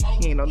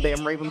He ain't no damn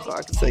Ravenclaw,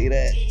 I can tell you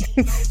that.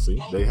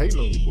 See, they hating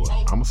on you, boy.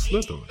 I'm a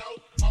Slytherin.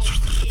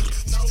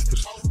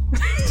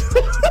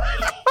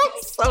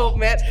 I'm so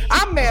mad.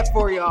 I'm mad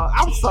for y'all.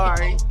 I'm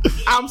sorry.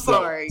 I'm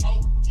sorry.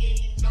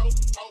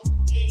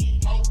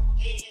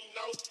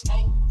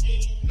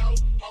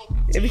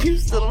 If you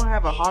still don't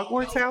have a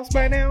Hogwarts house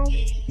by now,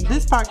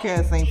 this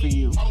podcast ain't for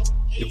you.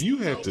 If you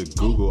had to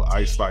Google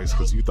Ice Spice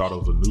because you thought it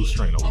was a new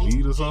strain of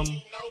weed or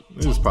something,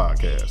 this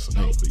podcast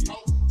ain't for you.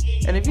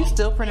 And if you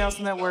still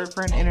pronouncing that word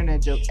for an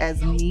internet joke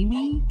as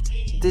Mimi,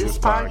 this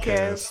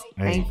podcast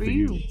ain't for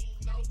you.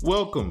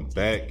 Welcome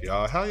back,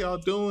 y'all. How y'all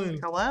doing?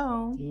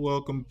 Hello.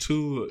 Welcome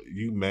to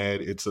You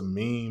Mad It's a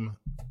Meme,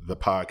 the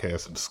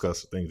podcast to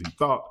discuss the things you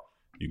thought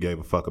you gave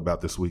a fuck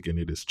about this weekend.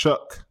 It is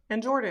Chuck.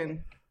 And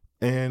Jordan.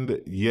 And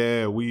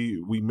yeah,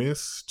 we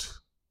missed,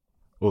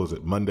 what was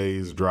it,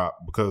 Monday's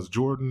drop because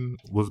Jordan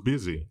was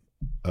busy.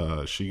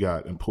 She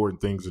got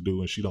important things to do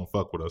and she don't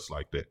fuck with us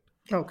like that.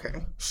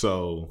 Okay.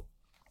 So,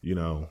 you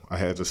know, I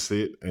had to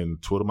sit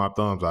and twiddle my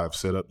thumbs. I've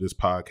set up this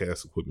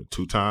podcast equipment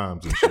 2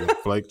 times and she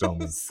flaked on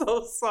me.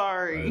 So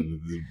sorry.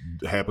 And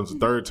it happens a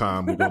third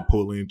time. We're going to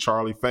pull in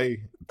Charlie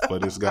Faye for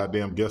this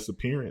goddamn guest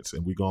appearance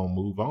and we're going to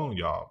move on,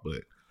 y'all.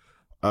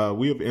 But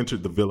we have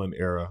entered the villain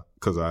era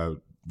because I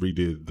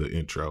redid the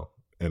intro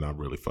and I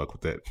really fuck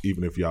with that.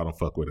 Even if y'all don't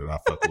fuck with it, I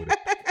fuck with it.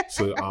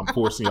 So I'm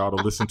forcing y'all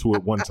to listen to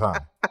it one time.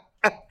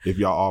 If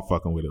y'all all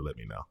fucking with it, let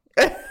me know.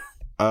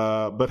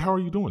 But how are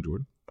you doing,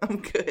 Jordan? I'm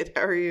good.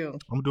 How are you?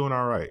 I'm doing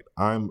all right.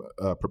 I'm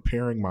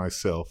preparing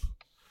myself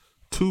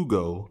to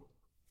go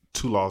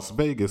to Las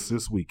Vegas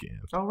this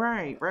weekend. Oh,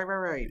 right.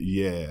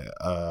 Yeah.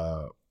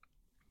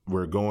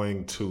 We're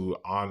going to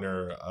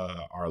honor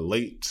our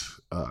late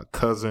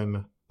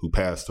cousin who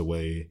passed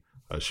away.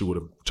 She would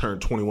have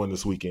turned 21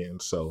 this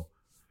weekend. So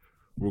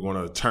we're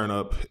going to turn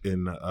up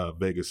in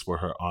Vegas for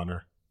her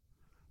honor.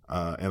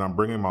 And I'm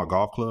bringing my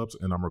golf clubs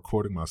and I'm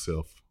recording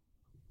myself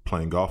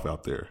playing golf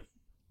out there.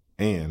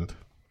 And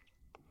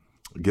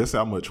guess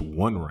how much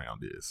one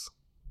round is?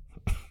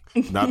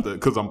 Not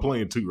because I'm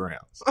playing 2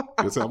 rounds.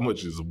 Guess how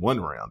much is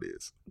one round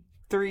is?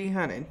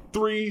 $300.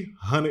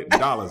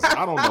 $300.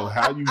 I don't know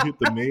how you hit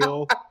the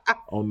nail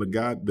on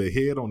the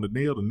head on the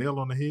nail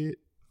on the head,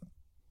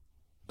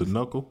 the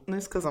knuckle.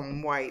 It's because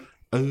I'm white.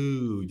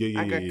 Oh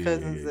yeah. I got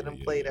cousins that have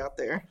played out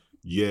there.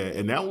 Yeah,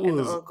 and that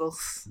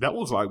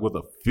was like with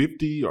a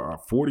 50 or a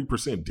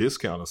 40%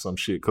 discount or some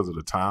shit because of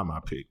the time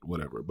I picked,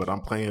 whatever. But I'm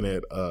playing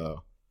at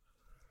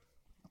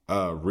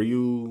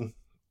Raul,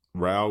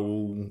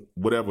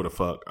 whatever the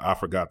fuck. I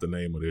forgot the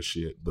name of this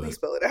shit. But please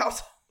spell it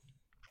out.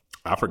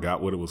 I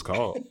forgot what it was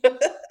called.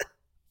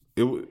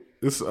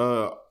 It's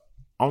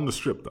on the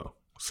strip though.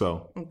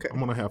 So okay. I'm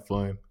gonna have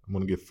fun. I'm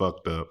gonna get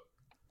fucked up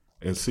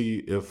and see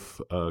if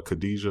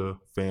Khadijah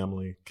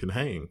family can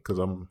hang because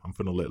I'm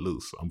finna let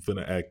loose. I'm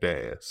finna act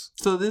ass.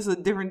 So this is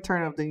a different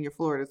turn up than your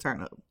Florida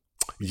turn up.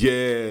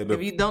 Yeah.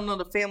 If you don't know,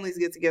 the families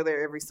get together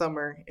every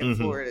summer in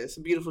Florida. It's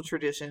a beautiful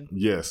tradition.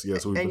 Yes.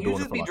 We've been and you doing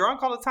just it be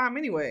drunk all the time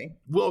anyway.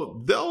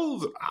 Well,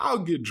 I'll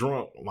get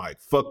drunk like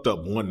fucked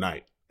up one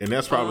night. And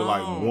that's probably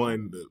like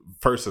one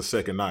first or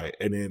second night.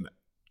 And then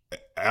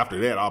after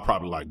that, I'll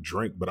probably like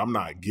drink, but I'm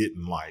not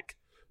getting like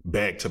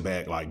back to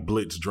back, like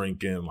blitz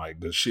drinking, like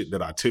the shit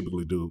that I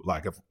typically do.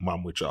 Like if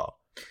I'm with y'all,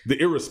 the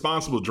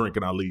irresponsible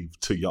drinking I leave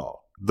to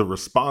y'all. The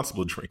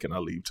responsible drinking I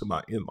leave to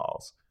my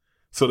in-laws.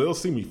 So they'll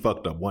see me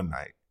fucked up one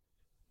night.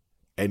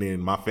 And then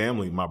my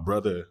family, my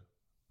brother,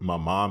 my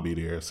mom be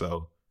there.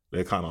 So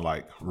they kind of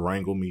like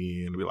wrangle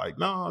me and be like,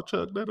 "No,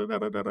 Chuck,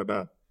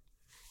 da-da-da-da-da-da."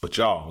 But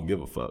y'all don't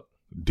give a fuck.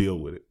 Deal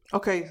with it.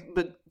 Okay,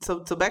 but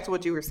so back to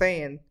what you were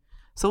saying.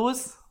 So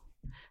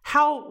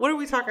what are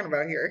we talking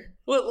about here?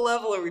 What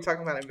level are we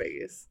talking about in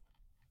Vegas?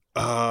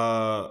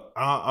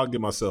 I'll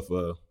give myself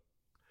a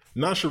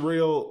not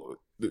Sherelle.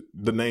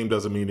 The name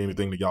doesn't mean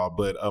anything to y'all,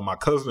 but my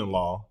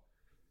cousin-in-law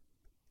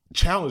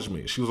challenged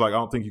me. She was like, "I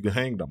don't think you can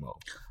hang no more."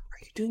 Are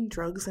you doing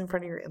drugs in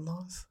front of your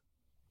in-laws?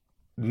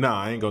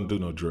 Nah, I ain't gonna do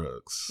no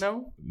drugs.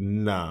 No?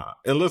 Nah.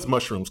 Unless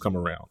mushrooms come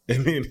around.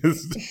 And then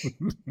it's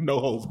no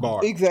holds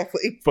barred.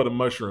 Exactly. For the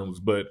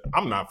mushrooms, but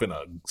I'm not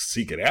finna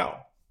seek it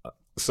out.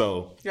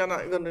 So y'all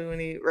not gonna do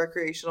any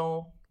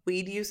recreational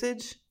weed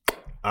usage?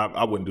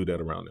 I wouldn't do that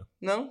around them.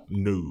 No?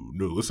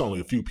 No. It's only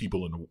a few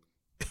people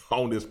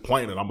on this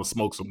planet I'm gonna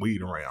smoke some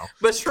weed around.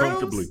 But shrooms?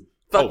 Comfortably.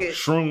 Fuck it.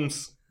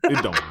 Shrooms.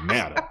 It don't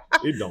matter.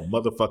 It don't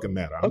motherfucking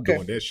matter. I'm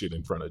doing that shit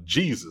in front of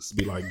Jesus.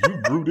 Be like,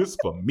 "You grew this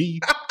for me.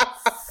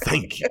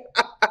 Thank you.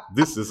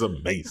 This is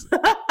amazing."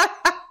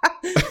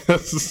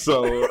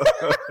 So,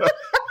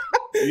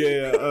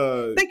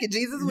 yeah. Thank you,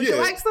 Jesus. Would you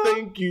like some?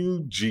 Thank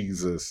you,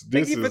 Jesus.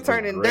 Thank you for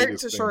turning dirt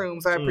to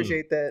shrooms. I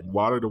appreciate that.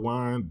 Water to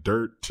wine,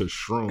 dirt to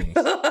shrooms.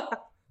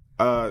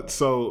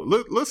 So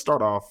let's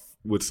start off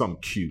with something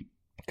cute.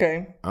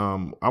 Okay.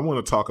 I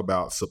want to talk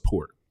about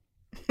support.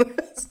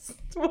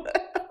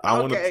 I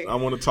want to talk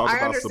about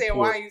support. I understand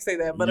why you say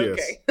that, but yes.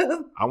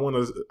 Okay. I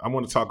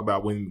want to talk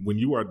about when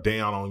you are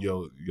down on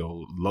your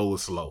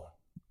lowest low.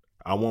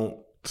 I want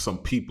some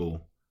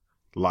people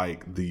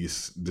like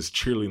this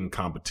cheerleading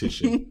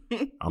competition.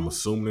 I'm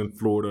assuming in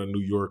Florida, New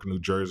York, New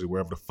Jersey,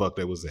 wherever the fuck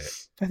they was at.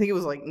 I think it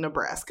was like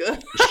Nebraska.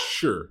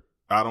 Sure.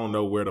 I don't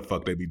know where the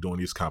fuck they be doing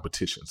these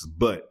competitions,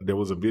 but there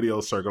was a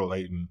video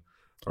circulating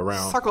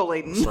around.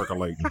 Circulating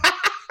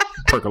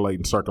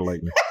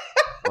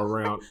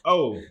around.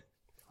 Oh,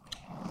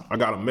 I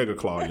got a Mega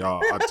Claw,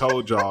 y'all. I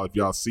told y'all if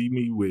y'all see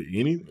me with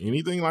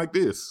anything like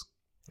this,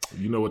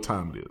 you know what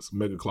time it is.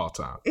 Mega Claw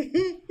time.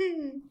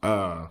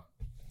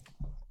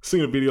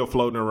 Seen a video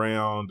floating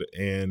around,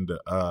 and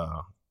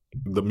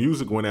the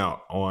music went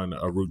out on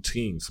a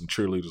routine some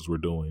cheerleaders were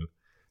doing,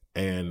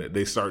 and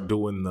they start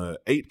doing the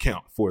 8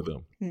 count for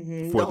them.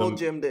 Mm-hmm. The whole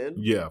gym did.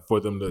 Yeah, for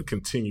them to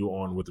continue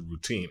on with the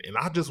routine. And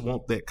I just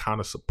want that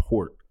kind of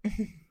support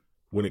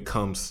when it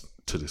comes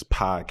to this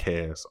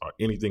podcast or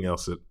anything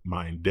else at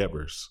my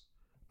endeavors.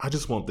 I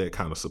just want that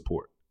kind of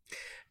support.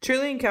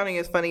 Cheerleading counting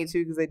is funny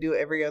too because they do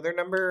every other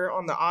number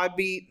on the odd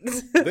beat.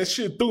 That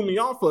shit threw me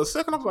off for a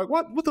second. I was like,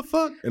 "What the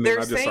fuck?" And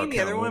they're saying the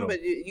other one,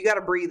 but you got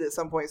to breathe at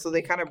some point. So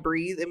they kind of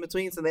breathe in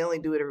between. So they only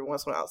do it every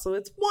once in a while. So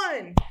it's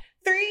 1,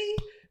 3,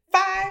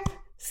 5,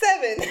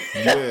 7.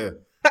 Yeah,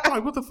 I'm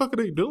like, what the fuck are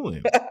they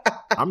doing?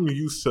 I'm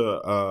used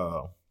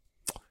to.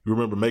 You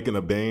remember making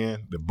a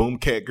band, the Boom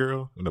Cat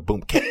girl and the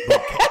Boom Cat.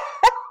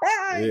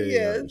 Yeah,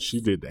 yes.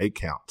 She did 8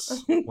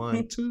 counts.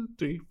 1, 2,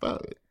 3, 4.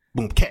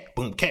 Boom Cat,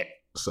 Boom Cat.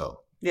 So.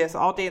 Yes,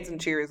 all dance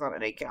and cheer is on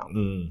an 8 count.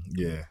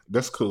 Yeah,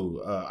 that's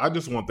cool. I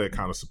just want that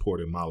kind of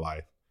support in my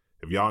life.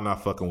 If y'all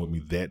not fucking with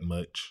me that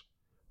much,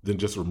 then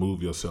just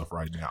remove yourself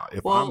right now.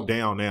 If I'm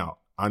down out,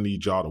 I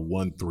need y'all to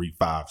 1, 3,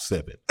 5,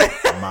 7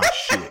 my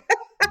shit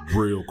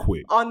real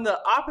quick. On the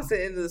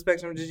opposite end of the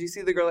spectrum, did you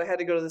see the girl that had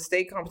to go to the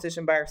state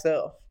competition by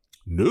herself?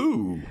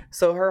 No.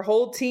 So her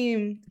whole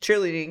team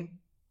cheerleading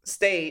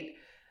state,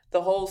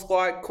 the whole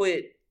squad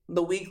quit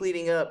the week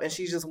leading up, and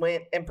she just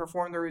went and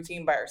performed the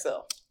routine by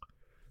herself.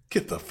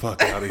 Get the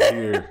fuck out of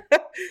here.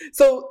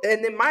 So,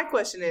 and then my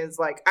question is,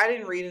 like, I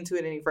didn't read into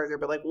it any further,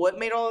 but like, what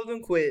made all of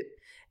them quit?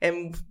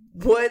 And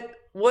what,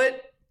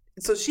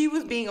 so she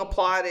was being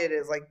applauded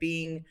as like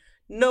being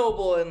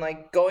noble and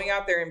like going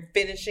out there and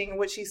finishing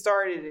what she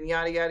started and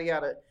yada, yada,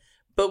 yada.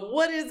 But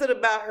what is it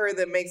about her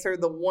that makes her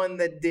the one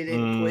that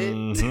didn't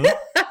quit?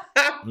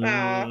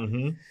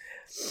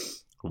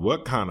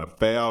 What kind of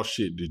foul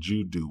shit did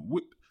you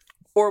do?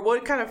 Or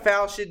what kind of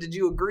foul shit did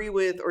you agree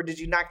with, or did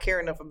you not care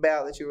enough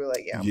about that you were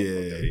like, yeah,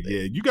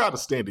 you got to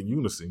stand in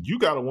unison. You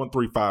got a 1,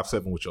 3, 5,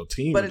 7 with your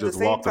team, but and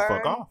just walk the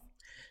fuck off.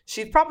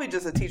 She's probably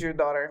just a teacher's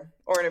daughter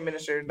or an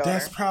administrator's daughter.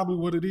 That's probably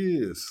what it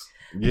is.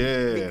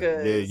 Yeah,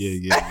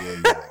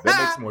 yeah. That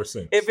makes more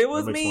sense. If it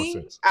was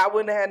me, I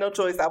wouldn't have had no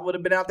choice. I would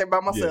have been out there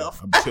by myself.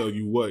 Yeah, I'm telling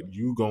you what,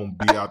 you gonna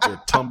be out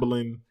there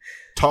tumbling,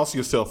 toss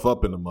yourself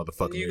up in the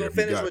motherfucking air. You gonna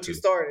finish what you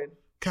started.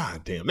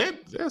 God damn,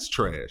 that's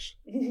trash.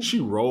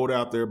 She rolled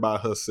out there by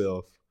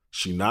herself.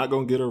 She not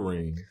gonna get a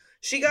ring.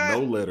 She got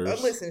no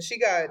letters. Listen, she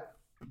got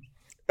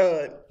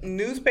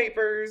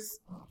newspapers,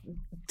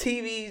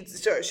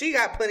 TV. She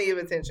got plenty of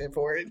attention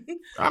for it.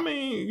 I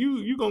mean,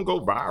 you gonna go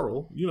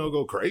viral. You know,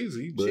 go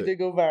crazy. But she did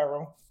go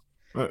viral.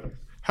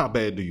 How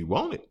bad do you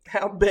want it?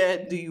 How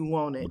bad do you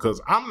want it? Because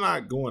I'm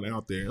not going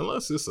out there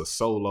unless it's a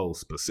solo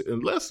specific.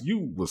 Unless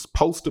you was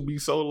supposed to be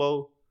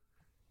solo.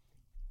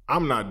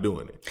 I'm not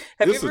doing it.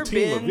 Have you ever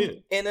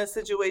been in a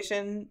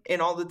situation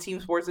in all the team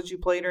sports that you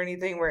played or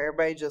anything where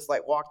everybody just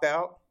like walked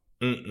out?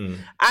 Mm-mm.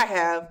 I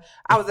have.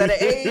 I was at an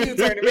AAU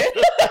tournament.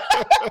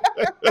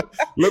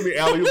 Let me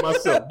alley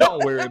myself.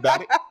 Don't worry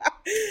about it.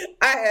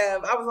 I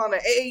have. I was on an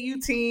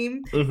AAU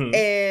team,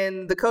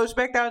 and the coach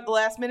backed out at the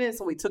last minute,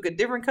 so we took a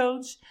different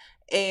coach,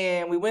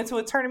 and we went to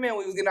a tournament.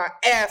 We was getting our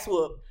ass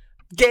whooped,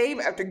 game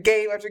after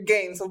game after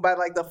game. So by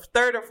like the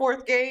 3rd or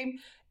 4th game,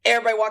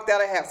 everybody walked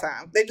out at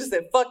halftime. They just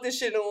said, fuck this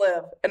shit and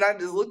left. And I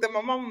just looked at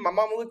my mama. My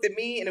mama looked at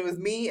me, and it was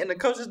me and the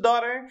coach's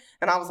daughter.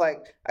 And I was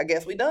like, I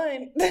guess we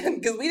done.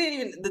 Because we didn't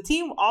even, the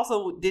team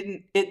also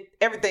didn't,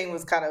 everything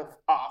was kind of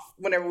off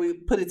whenever we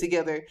put it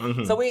together.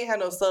 So we ain't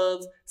had no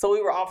subs. So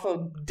we were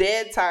also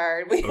dead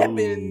tired. We had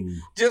been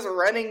just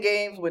running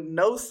games with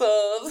no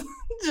subs,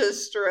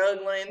 just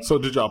struggling. So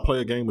did y'all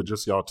play a game with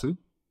just y'all two?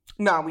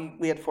 No,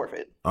 we had to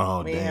forfeit.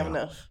 Oh, we didn't have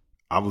enough.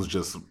 I was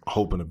just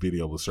hoping a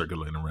video was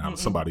circulating around.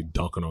 Somebody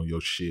dunking on your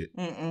shit.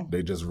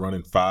 They just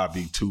running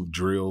 5v2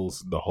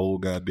 drills the whole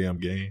goddamn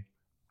game.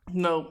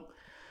 Nope.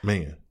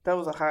 Man. That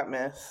was a hot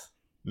mess.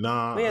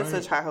 Nah. We had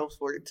such high hopes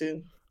for it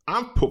too.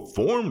 I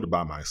performed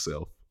by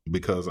myself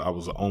because I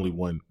was the only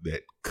one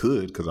that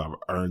could because I've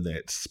earned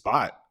that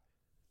spot.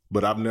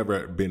 But I've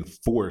never been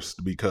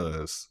forced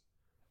because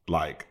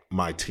like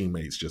my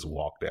teammates just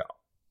walked out.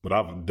 But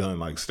I've done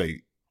like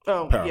state.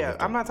 Oh, yeah.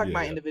 I'm not talking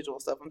about individual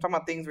stuff. I'm talking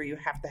about things where you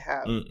have to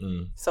have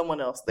someone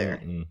else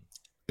there.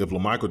 If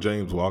LaMichael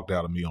James walked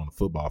out of me on the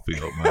football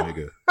field, my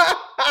nigga,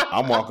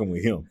 I'm walking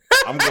with him.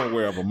 I'm going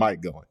wherever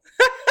Mike going.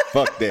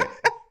 Fuck that.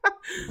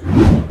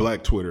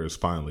 Black Twitter has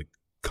finally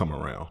come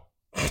around.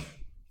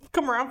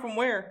 Come around from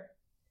where?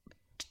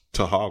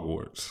 To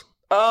Hogwarts.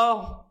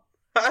 Oh.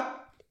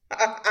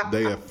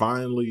 They have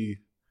finally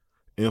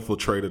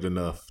infiltrated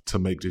enough to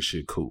make this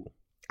shit cool.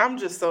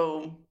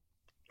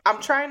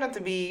 I'm trying not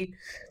to be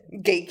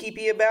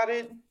gatekeepy about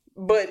it,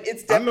 but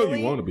it's definitely, I know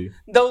you want to be.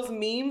 Those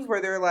memes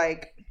where they're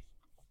like,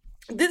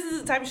 this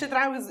is the type of shit that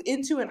I was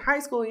into in high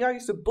school and y'all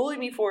used to bully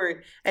me for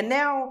it. And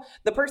now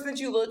the person that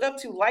you look up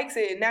to likes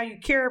it and now you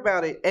care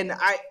about it. And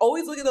I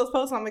always look at those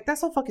posts and I'm like,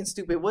 that's so fucking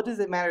stupid. What does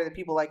it matter that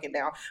people like it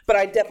now? But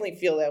I definitely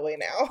feel that way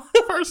now.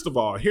 First of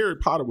all, Harry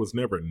Potter was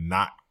never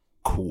not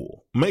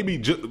cool. Maybe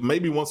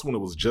once when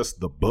it was just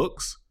the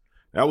books,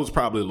 that was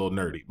probably a little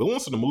nerdy. But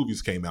once the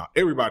movies came out,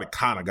 everybody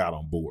kind of got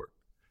on board.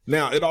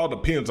 Now, it all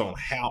depends on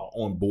how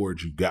on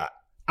board you got.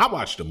 I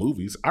watched the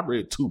movies. I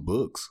read 2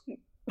 books.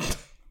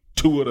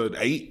 2 of the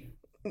 8.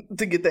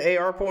 To get the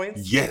AR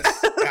points? Yes,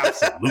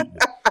 absolutely.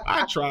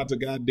 I tried to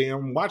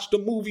goddamn watch the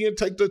movie and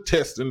take the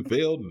test and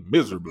failed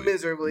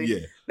miserably.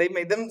 Yeah. They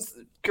made them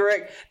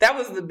correct. That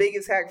was the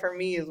biggest hack for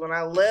me is when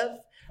I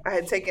left, I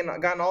had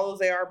gotten all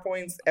those AR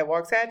points at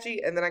Waxahachie,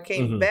 and then I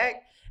came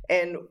back,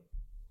 and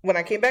when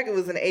I came back, it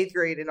was in 8th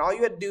grade, and all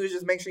you had to do is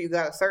just make sure you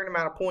got a certain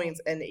amount of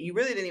points, and you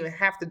really didn't even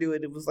have to do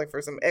it. It was like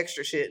for some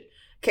extra shit.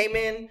 Came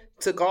in,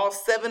 took all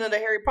 7 of the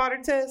Harry Potter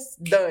tests,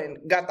 done.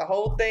 Got the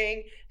whole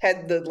thing,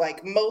 had the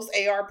most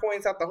AR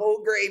points out the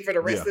whole grade for the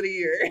rest of the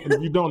year.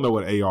 If you don't know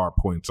what AR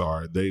points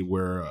are, they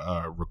were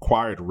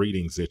required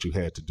readings that you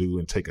had to do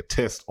and take a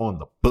test on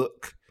the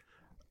book,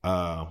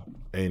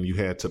 and you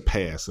had to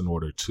pass in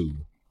order to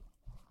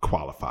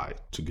qualify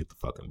to get the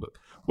fucking book.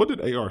 What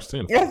did AR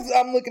stand for? Yes,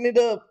 I'm looking it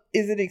up.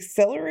 Is it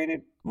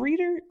accelerated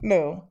reader?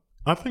 No.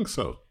 I think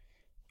so.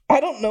 I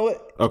don't know it.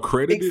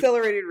 Accredited?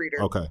 Accelerated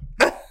reader. Okay.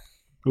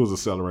 It was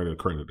accelerated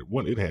accredited.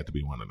 It had to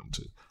be one of them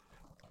two.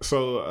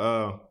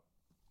 So,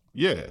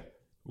 yeah.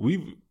 What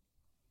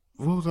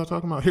was I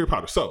talking about? Harry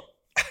Potter. So,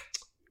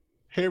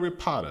 Harry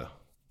Potter.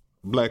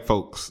 Black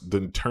folks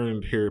then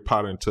turned Harry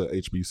Potter into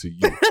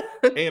HBCU.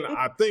 And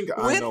I think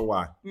I know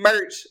why.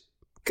 Merch.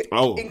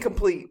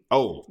 Incomplete.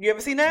 Oh. You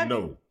ever seen that?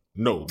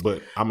 No,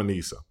 but I'm going to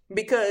need some.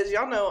 Because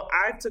y'all know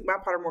I took my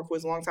Pottermore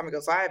quiz a long time ago,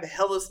 so I have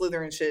hella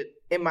Slytherin shit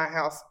in my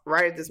house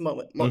right at this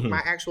moment.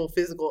 My actual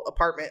physical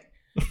apartment.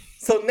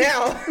 So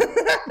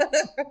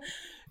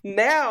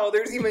now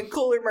there's even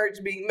cooler merch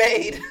being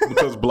made.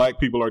 Because black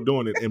people are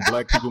doing it and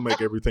black people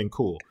make everything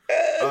cool.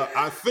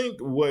 I think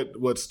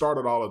what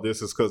started all of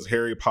this is because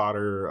Harry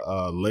Potter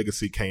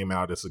Legacy came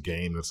out as a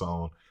game that's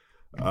on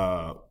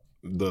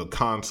the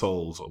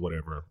consoles or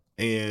whatever.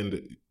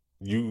 And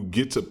you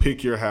get to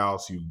pick your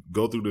house. You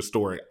go through the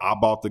story. I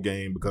bought the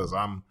game because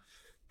I'm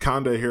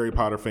kind of a Harry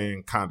Potter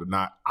fan, kind of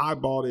not. I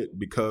bought it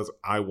because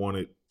I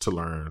wanted to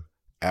learn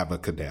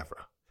Avada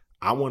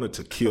I wanted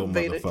to kill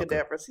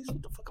motherfucker. See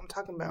what the fuck I'm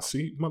talking about.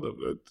 See,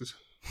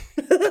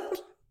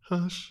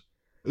 hush.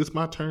 It's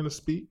my turn to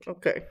speak.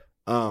 Okay.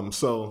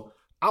 So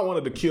I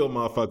wanted to kill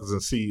motherfuckers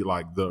and see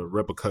like the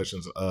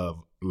repercussions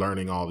of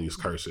learning all these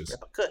curses.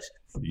 Repercussions.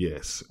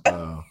 Yes.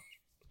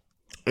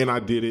 And I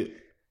did it.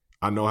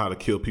 I know how to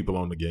kill people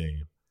on the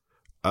game.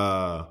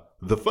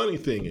 The funny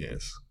thing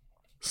is,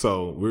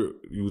 so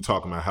you were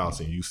talking about house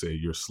and you said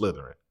you're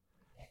Slytherin.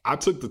 I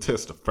took the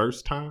test the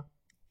first time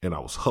and I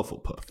was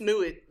Hufflepuff.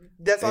 Knew it.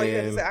 That's all you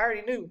had to say. I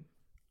already knew.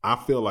 I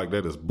feel like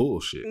that is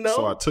bullshit. No.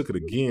 So I took it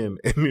again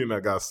and then I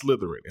got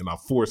Slytherin and I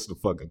forced the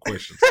fucking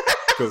questions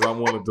because I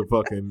wanted to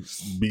fucking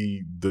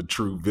be the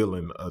true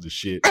villain of the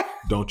shit.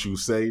 Don't you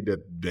say that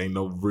there ain't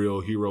no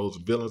real heroes or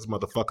villains,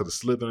 motherfucker. The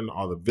Slytherin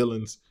are the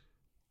villains.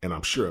 And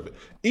I'm sure of it.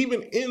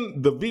 Even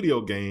in the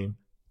video game,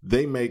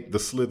 they make the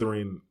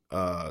Slytherin,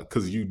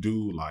 because you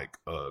do like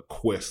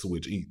quests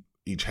with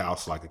each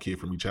house, like a kid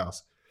from each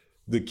house.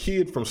 The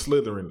kid from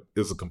Slytherin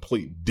is a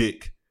complete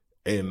dick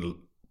and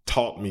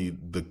taught me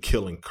the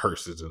killing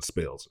curses and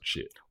spells and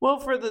shit.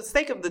 Well, for the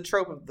sake of the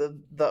trope of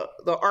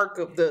the arc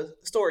of the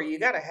story, you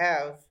got to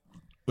have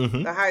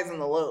the highs and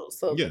the lows.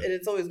 So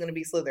it's always going to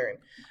be Slytherin.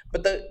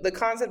 But the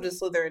concept of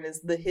Slytherin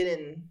is the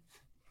hidden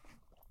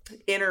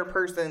inner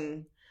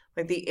person,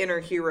 like the inner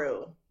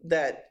hero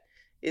that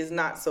is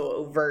not so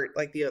overt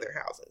like the other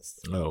houses.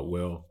 Oh,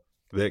 well,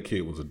 that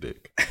kid was a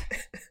dick.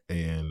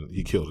 And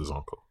he killed his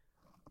uncle.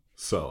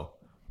 So,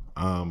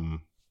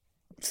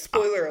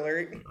 spoiler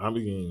alert. I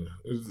mean,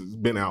 it's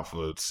been out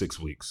for 6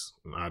 weeks.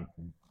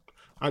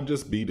 I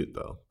just beat it,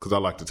 though, because I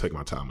like to take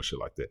my time and shit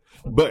like that.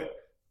 But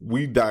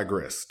we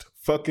digressed.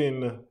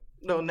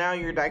 No, now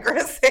you're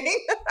digressing.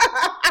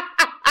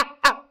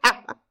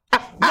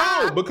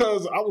 No,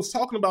 because I was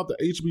talking about the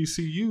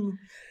HBCU.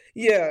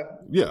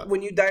 Yeah.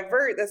 When you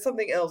divert, that's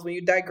something else. When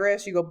you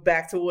digress, you go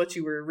back to what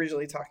you were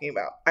originally talking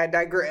about. I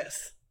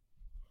digress.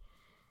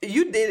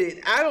 You did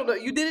it. I don't know.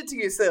 You did it to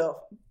yourself.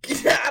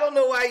 I don't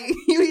know why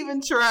you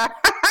even tried.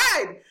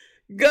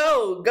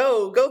 Go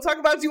talk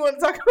about what you want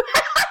to talk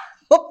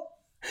about.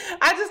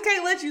 I just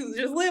can't let you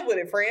just live with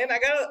it, friend. I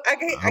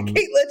can't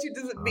let you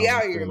just be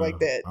out here like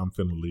that. I'm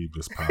finna leave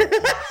this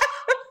podcast.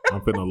 I'm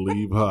finna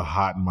leave her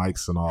hot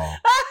mics and all.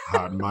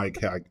 Hot mic,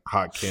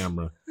 hot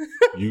camera.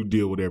 You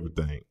deal with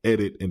everything.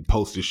 Edit and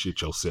post this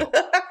shit yourself.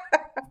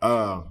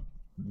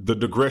 The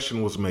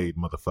digression was made,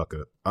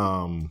 motherfucker.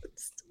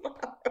 It's not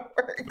how it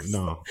works.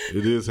 No,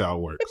 it is how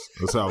it works.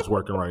 That's how it's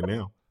working right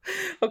now.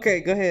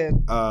 Okay, go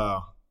ahead.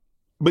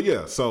 But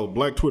yeah, so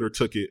Black Twitter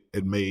took it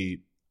and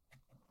made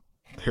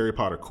Harry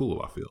Potter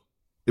cool, I feel.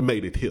 It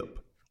made it hip.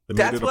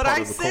 That's what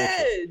I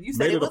said. You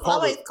said it was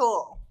always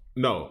cool.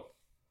 No.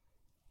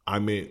 I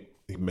meant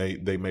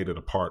they made it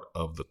a part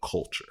of the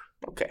culture.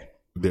 Okay.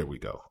 There we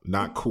go.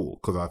 Not cool,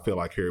 because I feel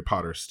like Harry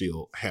Potter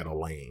still had a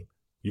lane.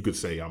 You could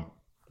say I'm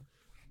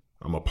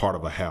a part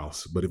of a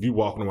house, but if you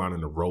walking around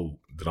in the road,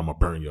 then I'm gonna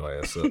burn your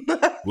ass up.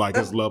 Like,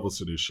 there's levels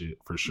to this shit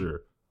for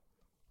sure.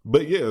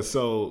 But yeah,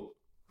 so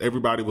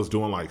everybody was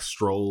doing like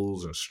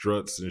strolls and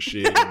struts and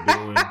shit, and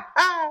doing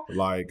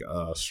like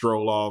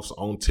stroll offs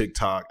on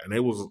TikTok, and they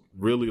was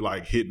really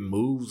like hitting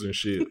moves and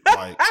shit,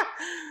 like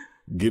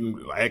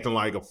acting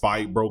like a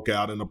fight broke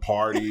out in a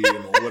party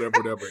and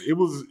whatever. It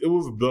was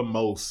the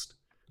most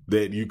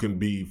that you can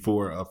be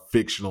for a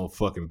fictional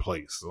fucking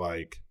place,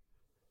 like.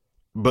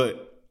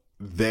 But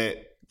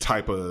that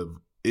type of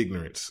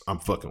ignorance, I'm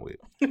fucking with.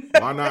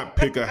 Why not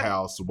pick a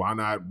house? Why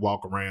not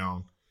walk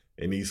around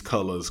in these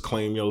colors,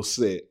 claim your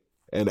set,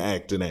 and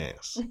act an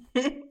ass?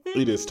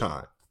 It is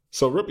time.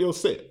 So rip your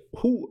set.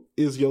 Who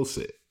is your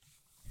set?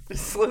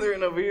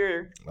 Slytherin over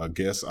here. I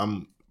guess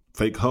I'm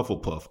fake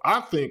Hufflepuff. I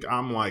think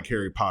I'm like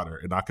Harry Potter,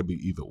 and I could be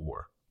either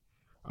or.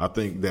 I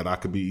think that I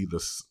could be either,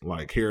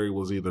 like Harry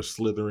was either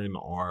Slytherin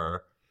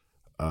or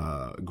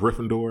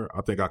Gryffindor.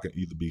 I think I could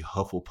either be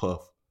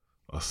Hufflepuff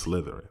or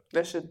Slytherin.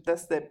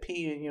 That's that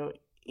P in your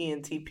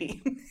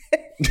ENTP.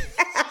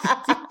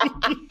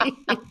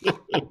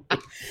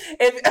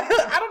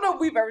 I don't know if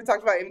we've ever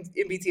talked about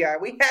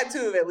MBTI. We had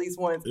to at least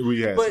once.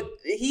 But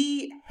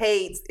he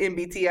hates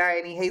MBTI,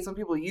 and he hates when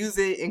people use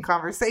it in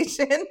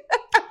conversation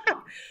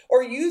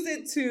or use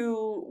it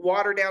to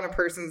water down a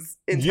person's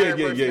entire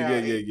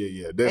personality.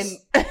 Yeah.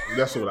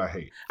 That's what I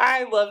hate.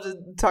 I love to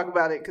talk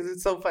about it because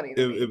it's so funny.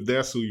 If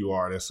that's who you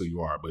are, that's who you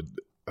are. But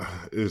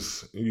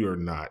you're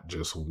not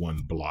just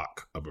one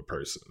block of a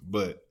person.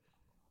 But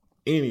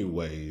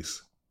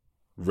anyways,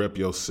 rep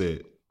your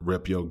set,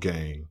 rep your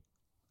gang.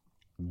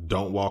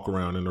 Don't walk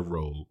around in the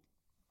road,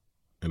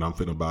 and I'm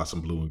finna buy some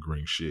blue and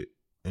green shit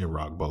and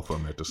rock both of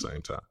them at the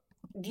same time.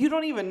 You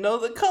don't even know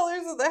the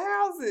colors of the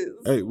houses.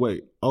 Hey,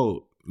 wait.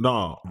 Oh,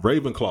 no.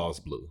 Ravenclaw's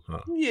blue,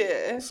 huh?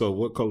 Yeah. So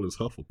what color is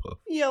Hufflepuff?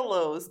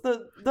 Yellow. It's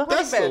the honey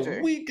That's badger.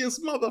 the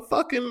weakest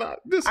motherfucking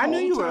this I whole knew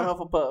you time. were a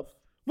Hufflepuff.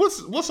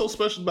 What's so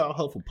special about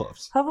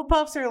Hufflepuffs?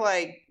 Hufflepuffs are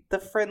like the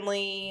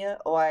friendly,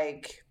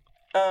 like,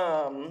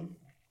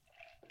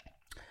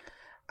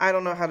 I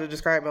don't know how to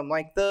describe them.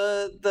 Like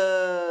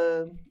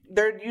they're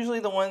usually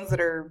the ones that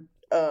are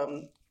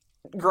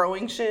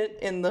growing shit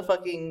in the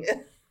fucking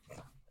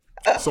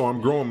So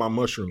I'm growing my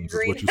mushrooms, is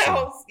what you're saying.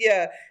 greenhouse.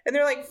 Yeah, and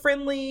they're like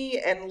friendly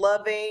and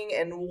loving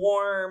and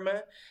warm,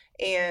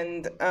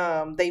 and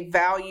they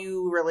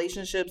value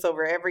relationships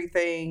over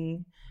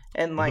everything,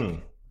 and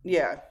like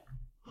yeah.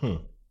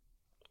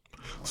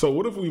 So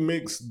what if we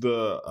mix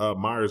the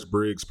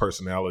Myers-Briggs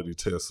personality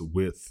test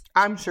with?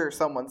 I'm sure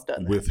someone's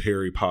done that. With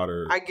Harry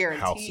Potter. I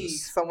guarantee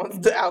houses.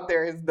 someone's out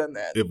there has done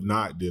that. If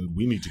not, then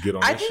we need to get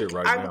on that shit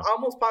right now. I'm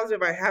almost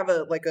positive I have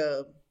a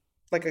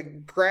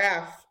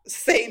graph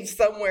saved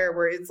somewhere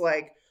where it's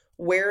like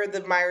where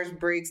the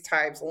Myers-Briggs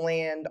types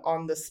land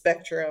on the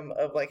spectrum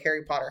of like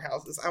Harry Potter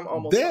houses. I'm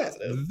almost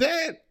positive.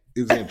 That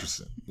is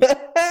interesting.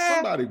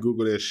 Somebody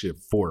Google that shit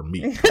for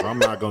me. I'm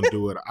not gonna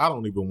do it. I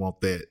don't even want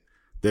that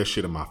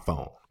shit in my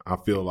phone. I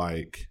feel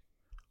like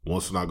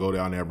once when I go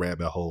down that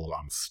rabbit hole,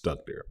 I'm stuck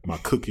there. My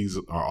cookies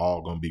are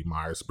all gonna be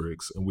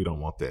Myers-Briggs, and we don't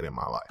want that in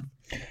my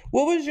life.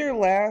 What was your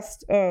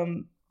last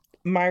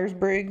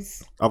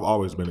Myers-Briggs? I've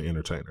always been an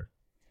entertainer.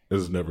 It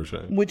has never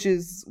changed. Which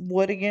is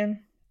what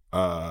again?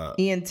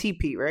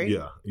 ENTP, right?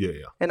 Yeah.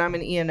 And I'm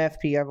an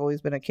ENFP. I've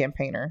always been a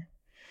campaigner.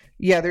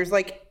 Yeah, there's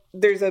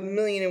a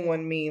million and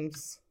one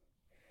memes.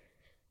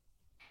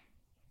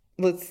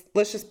 Let's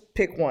just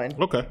pick one.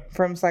 Okay.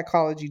 From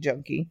Psychology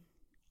Junkie.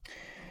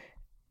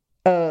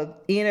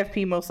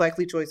 ENFP most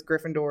likely choice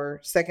Gryffindor.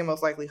 Second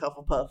most likely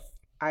Hufflepuff.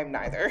 I'm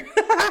neither.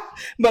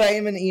 But I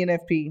am an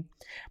ENFP.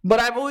 But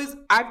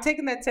I've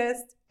taken that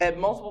test at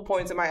multiple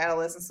points in my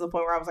adolescence to the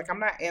point where I was like, I'm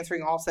not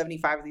answering all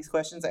 75 of these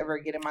questions ever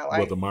again in my life.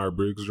 What, the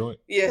Myers-Briggs joint?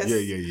 Yes.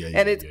 Yeah.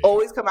 And it's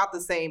always come out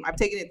the same. I've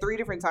taken it 3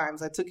 different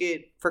times. I took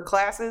it for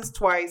classes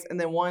twice and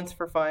then once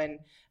for fun.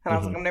 And I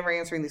was like, I'm never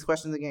answering these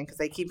questions again because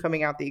they keep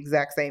coming out the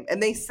exact same.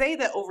 And they say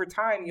that over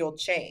time you'll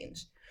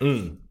change.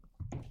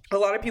 A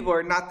lot of people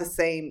are not the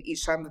same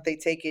each time that they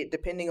take it,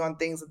 depending on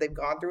things that they've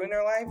gone through in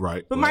their life.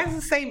 Right. But mine's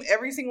the same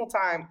every single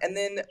time. And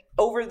then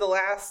over the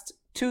last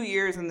 2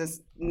 years in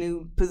this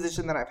new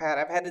position that I've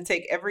had to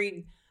take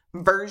every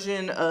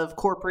version of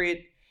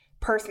corporate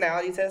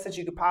personality test that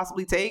you could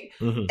possibly take.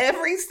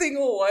 Every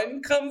single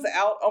one comes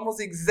out almost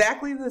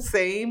exactly the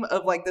same,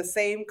 of like the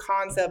same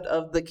concept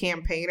of the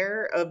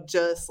campaigner, of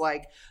just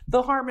like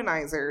the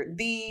harmonizer,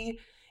 the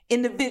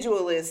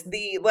individualist,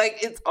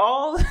 it's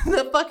all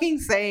the fucking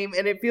same,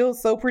 and it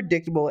feels so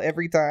predictable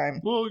every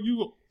time. Well,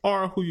 you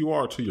are who you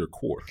are to your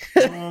core.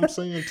 You know what I'm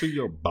saying? To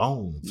your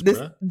bones, This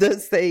bruh.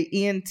 does say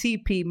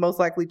ENTP most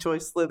likely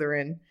choice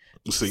Slytherin.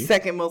 See?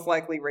 Second most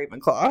likely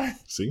Ravenclaw.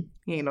 See?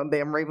 He ain't no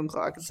damn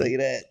Ravenclaw, I can tell you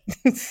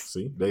that.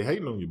 See? They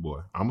hating on you,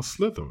 boy. I'm a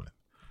Slytherin.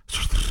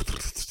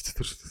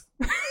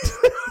 I'm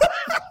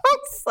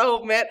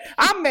so mad.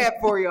 I'm mad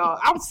for y'all.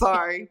 I'm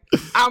sorry.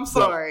 I'm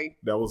sorry.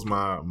 That was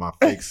my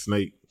fake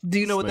snake. Do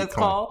you know what that's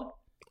called?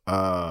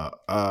 Ooh.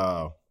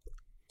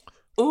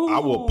 I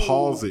will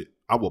pause it.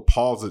 I will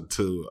pause it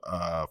to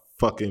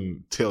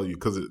fucking tell you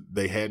because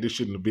they had this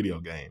shit in the video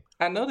game.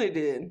 I know they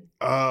did.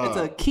 It's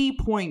a key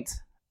point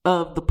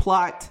of the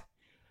plot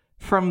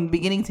from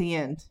beginning to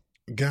end.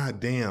 God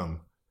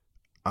damn.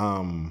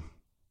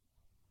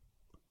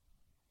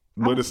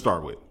 What did it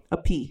start with? A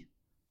P.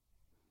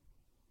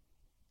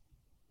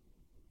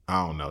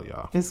 I don't know,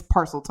 y'all. It's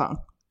parcel tongue.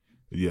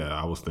 Yeah,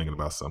 I was thinking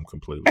about something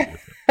completely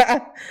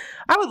different.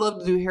 I would love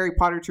to do Harry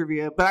Potter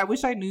trivia, but I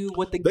wish I knew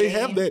what they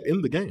have that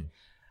in the game.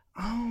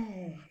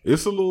 Oh.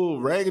 It's a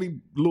little raggedy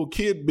little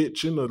kid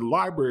bitch in the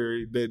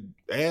library that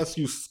asks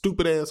you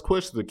stupid ass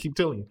questions that keep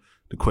telling you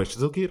the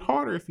questions will get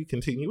harder if you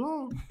continue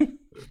on.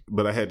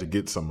 But I had to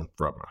get some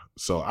from her.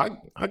 So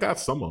I got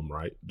some of them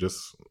right, just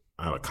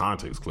out of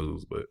context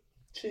clues, but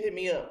should hit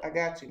me up. I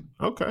got you.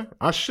 Okay.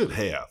 I should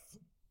have.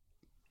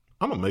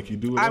 I'm gonna make you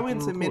do it. I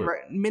went to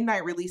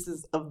midnight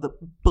releases of the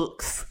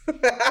books.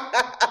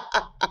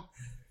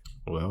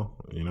 Well,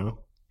 you know,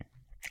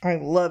 I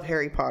love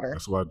Harry Potter.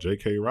 That's why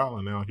J.K.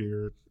 Rowling out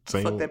here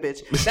saying, "Fuck that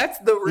bitch." That's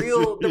the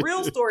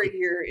real story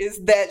here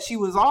is that she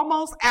was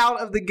almost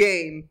out of the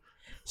game.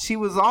 She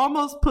was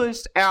almost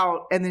pushed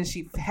out, and then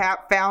she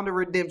found a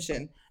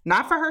redemption.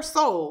 Not for her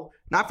soul,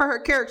 not for her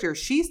character.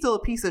 She's still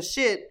a piece of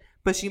shit.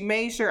 But she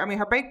made sure, I mean,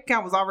 her bank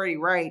account was already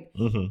right,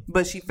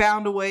 but she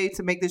found a way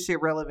to make this shit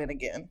relevant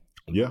again.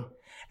 Yeah.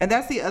 And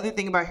that's the other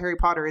thing about Harry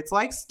Potter. It's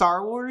like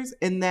Star Wars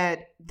in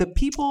that the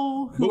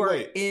people who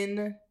are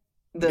in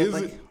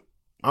the...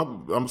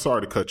 I'm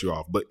sorry to cut you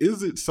off, but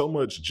is it so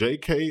much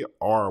JK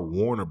or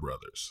Warner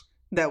Brothers?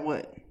 That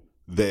what?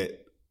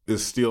 That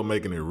is still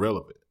making it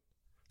relevant?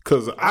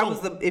 Because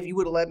if you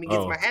would have let me get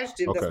to my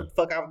adjective, that's what the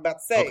fuck I was about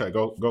to say. Okay,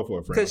 go for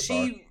it, friend. Because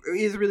she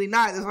is really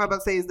not. That's what I'm about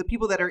to say is the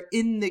people that are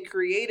in the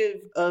creative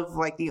of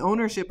like the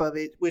ownership of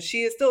it, which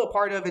she is still a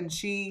part of, and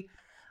she,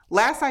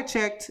 last I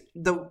checked,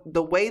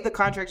 the way the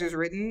contract is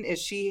written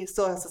is she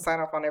still has to sign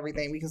off on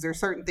everything because there's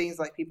certain things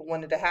like people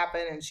wanted to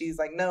happen, and she's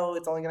like, no,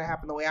 it's only going to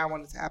happen the way I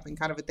want it to happen,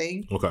 kind of a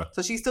thing. Okay.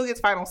 So she still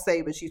gets final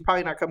say, but she's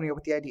probably not coming up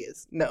with the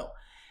ideas. No,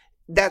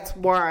 that's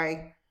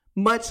why.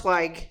 Much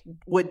like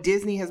what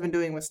Disney has been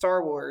doing with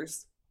Star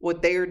Wars,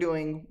 what they are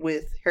doing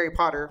with Harry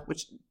Potter,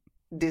 which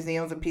Disney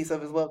owns a piece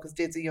of as well because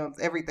Disney owns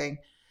everything.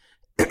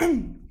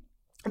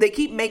 They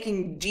keep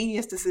making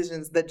genius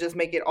decisions that just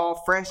make it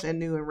all fresh and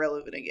new and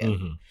relevant again.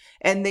 Mm-hmm.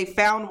 And they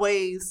found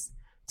ways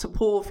to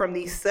pull from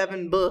these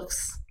 7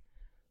 books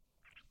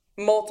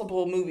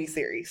multiple movie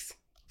series.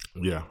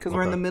 Yeah. Because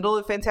we're in the middle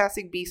of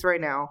Fantastic Beasts right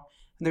now.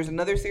 And there's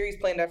another series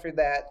planned after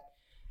that.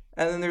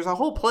 And then there's a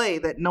whole play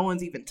that no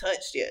one's even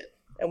touched yet.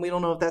 And we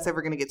don't know if that's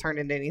ever going to get turned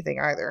into anything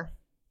either.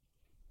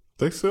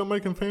 They still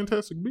making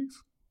Fantastic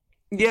Beasts?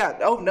 Yeah.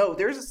 Oh, no.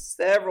 There's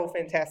several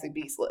Fantastic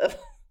Beasts left.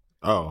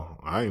 Oh,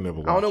 I ain't never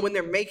watched. I don't know when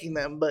they're making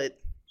them, but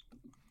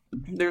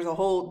there's a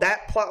whole...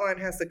 That plotline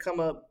has to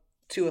come up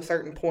to a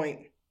certain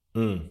point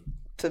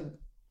to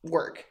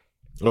work.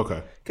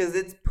 Okay. Because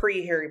it's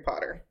pre-Harry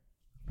Potter.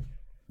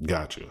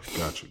 Gotcha.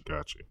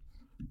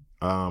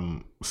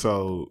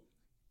 So,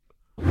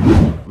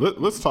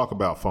 let's talk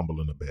about Fumble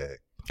in the Bag.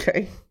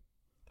 Okay.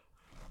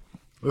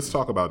 Let's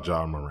talk about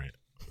Ja Morant.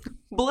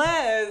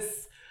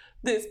 Bless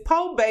this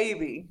po'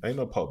 baby. Ain't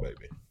no po'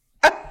 baby.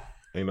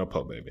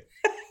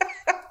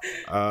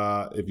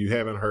 If you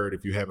haven't heard,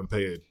 if you haven't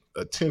paid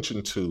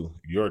attention to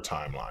your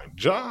timeline,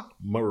 Ja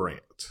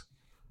Morant,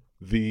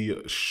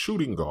 the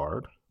shooting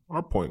guard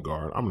or point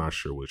guard, I'm not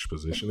sure which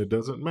position, it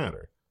doesn't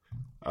matter,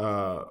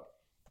 of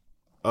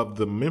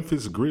the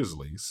Memphis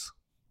Grizzlies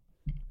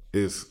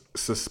is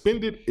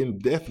suspended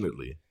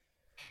indefinitely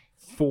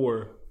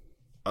for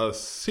a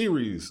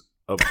series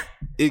of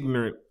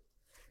ignorant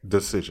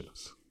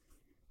decisions.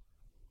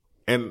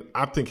 And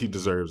I think he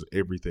deserves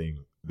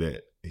everything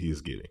that he's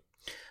getting.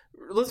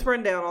 Let's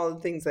run down all the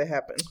things that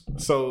happened.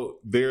 So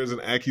there's an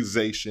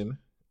accusation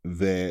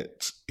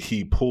that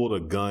he pulled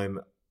a gun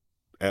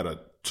at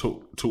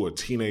to a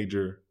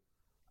teenager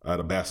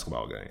at a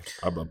basketball game,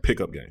 a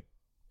pickup game.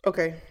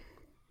 Okay.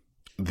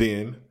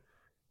 Then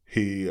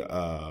he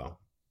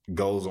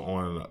goes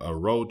on a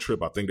road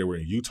trip. I think they were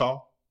in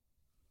Utah.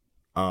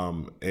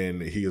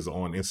 And he is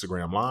on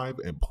Instagram Live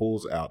and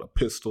pulls out a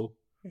pistol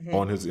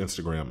on his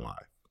Instagram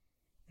Live.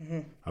 Mm-hmm.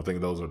 I think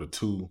those are the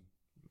 2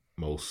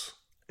 most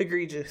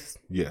egregious.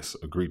 Yes,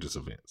 egregious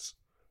events.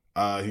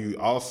 He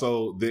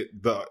also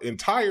the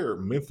entire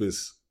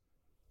Memphis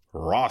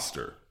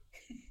roster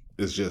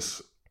is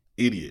just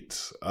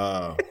idiots.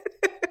 I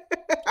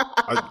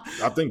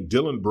think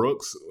Dylan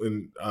Brooks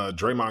and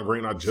Draymond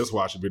Green, I just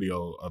watched a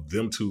video of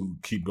them 2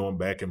 keep going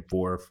back and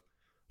forth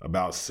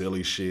about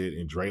silly shit,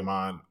 and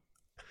Draymond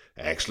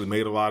actually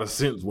made a lot of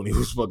sense when he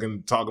was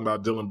fucking talking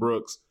about Dylan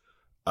Brooks.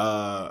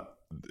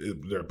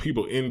 there are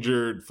people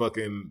injured.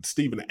 Fucking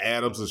Steven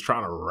Adams is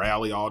trying to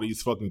rally all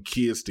these fucking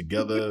kids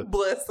together.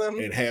 Bless him.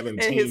 And having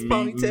and his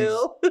meetings,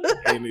 ponytail.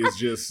 and it's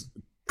just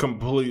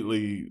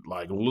completely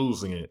like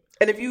losing it.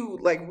 And if you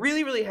like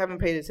really, really haven't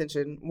paid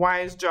attention,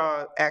 why is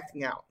Ja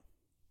acting out?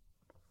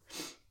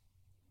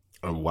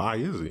 Why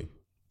is he?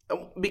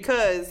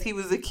 Because he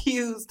was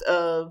accused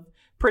of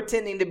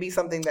pretending to be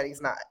something that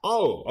he's not.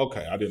 Oh,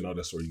 okay. I didn't know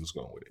that's where he was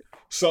going with it.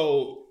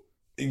 So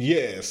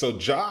yeah, so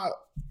Ja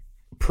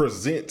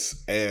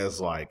presents as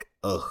like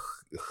a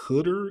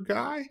hooder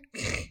guy,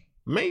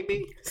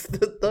 maybe. It's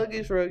the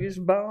thuggish,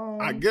 ruggish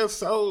bomb. I guess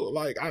so.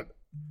 Like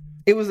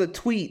it was a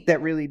tweet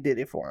that really did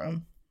it for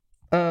him.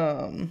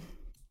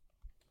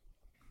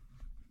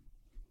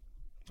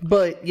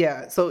 But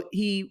yeah, so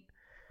he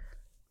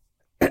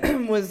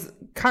was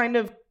kind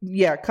of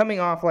coming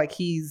off like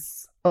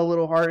he's a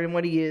little harder than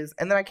what he is,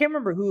 and then I can't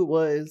remember who it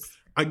was.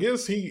 I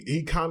guess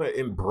he kind of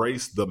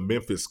embraced the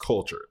Memphis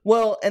culture.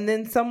 Well, and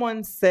then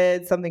someone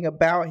said something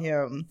about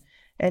him,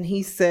 and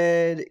he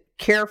said,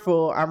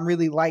 "Careful, I'm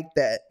really like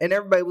that," and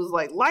everybody was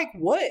like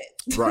what?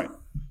 Right,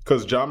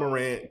 because Ja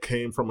Morant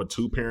came from a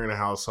 2-parent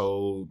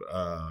household.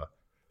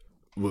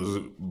 Was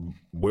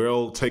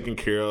well taken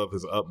care of,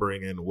 his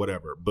upbringing,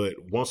 whatever. But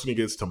once when he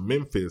gets to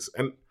Memphis,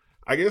 and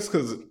I guess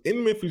because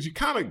in Memphis, you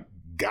kind of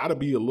got to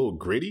be a little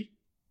gritty,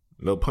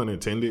 no pun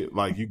intended.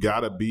 Like, you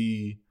got to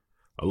be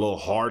a little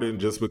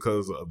hardened just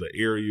because of the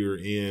area you're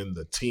in,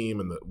 the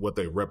team, and what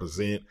they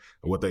represent,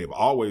 and what they've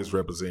always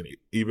represented,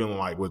 even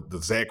like with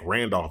the Zach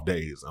Randolph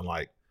days. And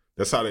like,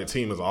 that's how that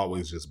team has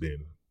always just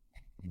been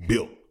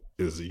built,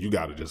 is you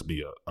got to just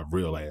be a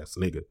real ass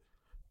nigga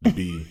to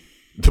be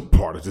the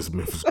part of this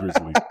Memphis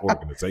Grizzlies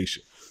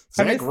organization.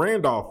 Zach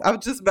Randolph. I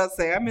was just about to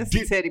say, I miss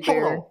the teddy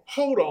bear.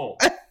 Hold on.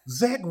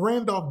 Zach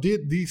Randolph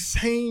did the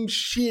same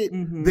shit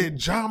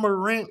that Ja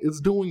Morant is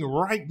doing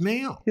right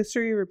now.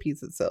 History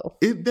repeats itself.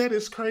 That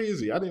is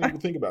crazy. I didn't even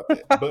think about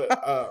that.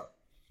 But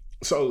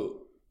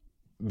so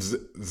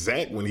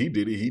Zach, when he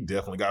did it, he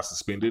definitely got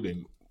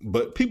suspended,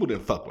 but people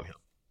didn't fuck with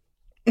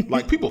him.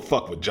 Like, people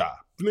fuck with Ja.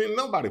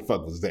 Nobody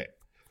fuck with Zach.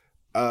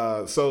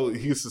 So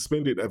he's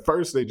suspended. At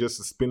first, they just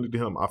suspended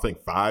him, I think,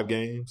 5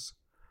 games.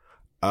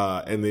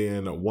 And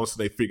then once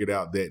they figured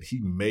out that he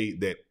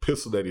made that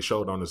pistol that he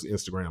showed on his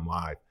Instagram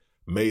Live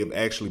may have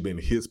actually been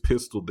his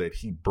pistol that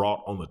he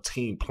brought on the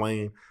team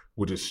plane,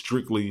 which is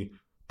strictly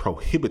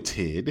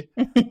prohibited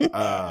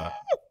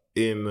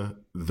in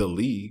the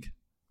league.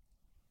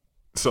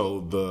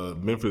 So the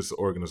Memphis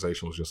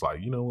organization was just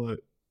like, you know what?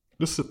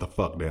 Just sit the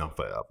fuck down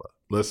forever.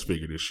 Let's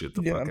figure this shit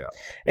the fuck out.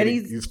 And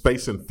he's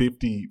facing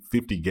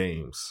 50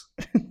 games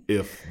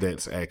if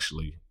that's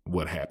actually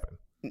what happened.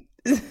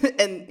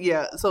 And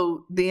yeah,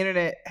 so the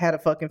internet had a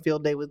fucking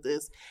field day with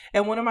this.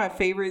 And one of my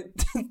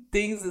favorite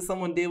things that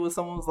someone did was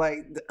someone was like,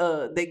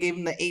 they gave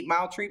him the 8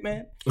 Mile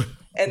treatment,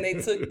 and they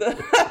took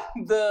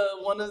the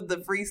one of the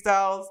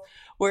freestyles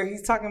where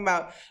he's talking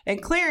about,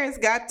 and Clarence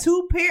got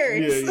 2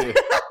 parents.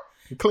 Yeah.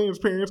 Clarence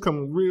parents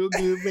come real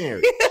good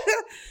married.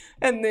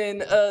 And then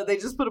they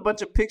just put a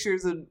bunch of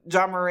pictures of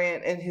Ja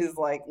Morant and his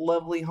like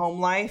lovely home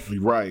life,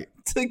 right,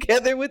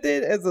 together with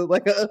it as a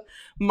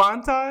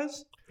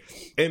montage.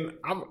 And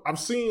I'm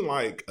seeing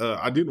like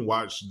I didn't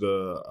watch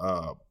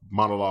the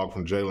monologue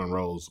from Jalen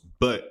Rose,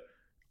 but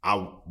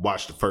I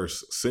watched the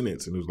first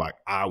sentence and it was like,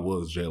 I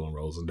was Jalen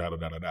Rose and da da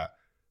da da da.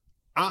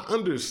 I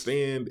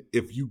understand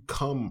if you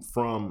come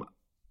from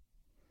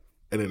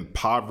an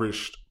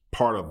impoverished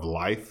part of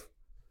life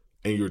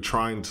and you're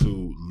trying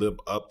to live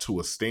up to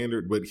a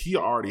standard, but he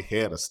already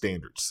had a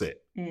standard set.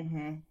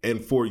 Mm-hmm.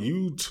 And for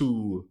you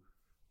to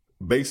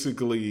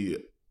basically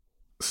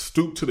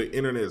stoop to the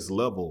internet's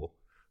level,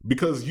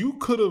 because you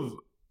could have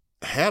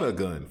had a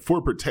gun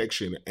for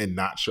protection and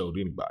not showed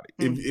anybody,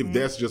 if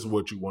that's just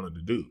what you wanted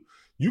to do.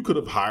 You could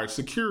have hired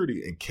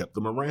security and kept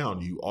them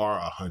around. You are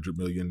 $100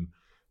 million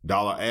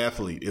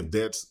athlete.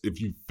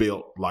 If you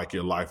felt like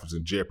your life was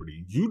in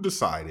jeopardy, you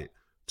decided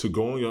to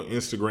go on your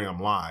Instagram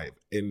Live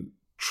and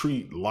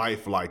treat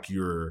life like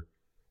you're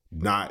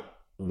not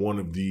one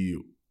of the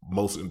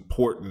most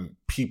important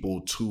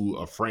people to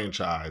a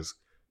franchise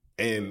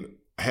and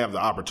have the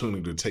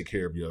opportunity to take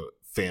care of your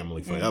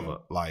family forever.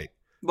 Like,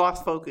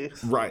 lost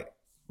focus. Right.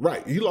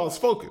 You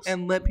lost focus.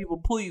 And let people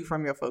pull you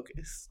from your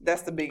focus.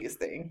 That's the biggest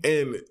thing.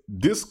 And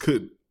this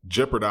could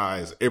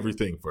jeopardize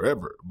everything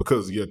forever,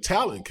 because your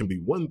talent can be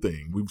one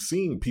thing. We've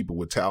seen people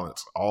with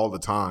talents all the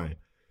time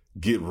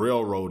get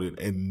railroaded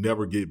and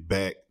never get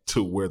back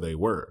to where they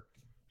were.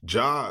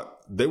 Ja,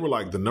 they were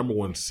like the number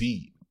 1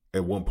 seed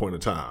at one point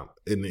in time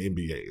in the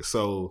NBA.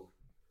 So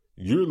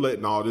you're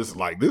letting all this,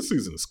 like, this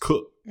season is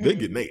cooked. They're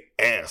getting their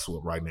ass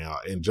whooped right now.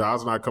 And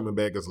Ja's not coming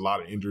back. There's a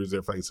lot of injuries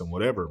they're facing,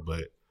 whatever.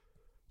 But,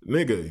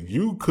 nigga,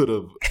 you could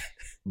have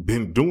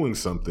been doing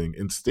something.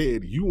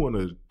 Instead, you want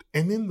to,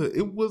 and then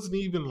it wasn't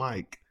even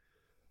like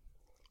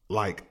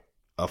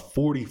a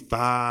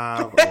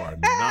 45 or a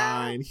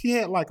 9. He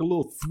had like a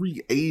little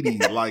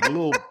 380, like a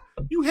little,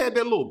 you had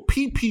that little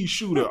PP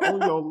shooter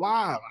on your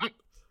live.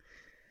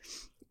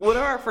 One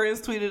of our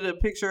friends tweeted a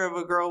picture of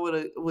a girl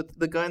with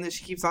the gun that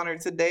she keeps on her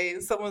today,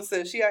 and someone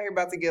said she out here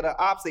about to get an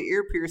opposite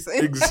ear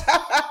piercing.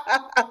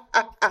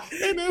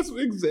 And that's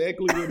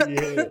exactly what he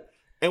had.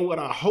 And what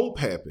I hope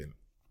happened,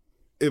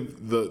 if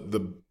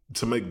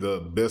to make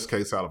the best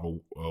case out of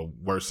a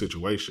worse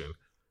situation,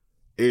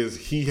 is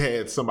he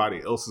had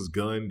somebody else's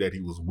gun that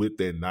he was with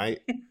that night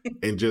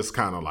and just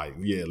kind of like,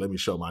 yeah, let me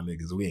show my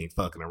niggas we ain't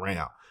fucking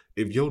around.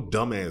 If your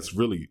dumbass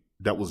really,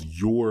 that was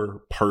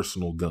your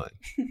personal gun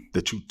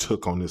that you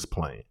took on this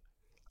plane,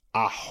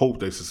 I hope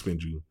they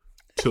suspend you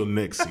till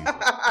next season.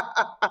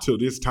 Till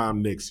this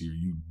time next year,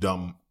 you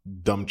dumb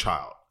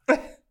child.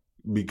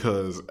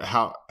 Because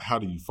how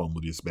do you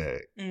fumble this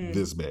bag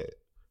this bad?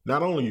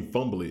 Not only you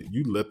fumble it,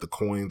 you let the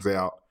coins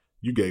out.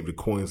 You gave the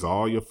coins to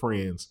all your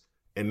friends,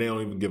 and they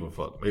don't even give a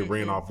fuck. They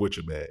ran off with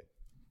your bag.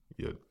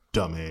 You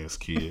dumbass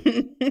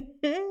kid.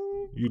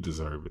 You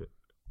deserve it.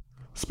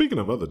 Speaking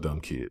of other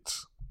dumb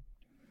kids,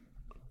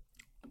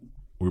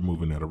 we're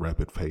moving at a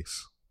rapid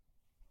pace.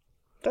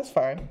 That's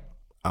fine.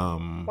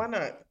 Why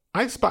not?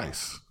 Ice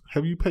Spice.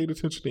 Have you paid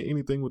attention to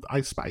anything with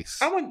Ice Spice?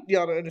 I want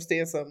y'all to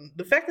understand something.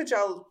 The fact that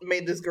y'all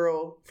made this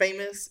girl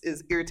famous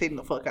is irritating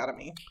the fuck out of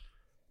me.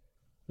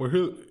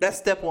 Well, that's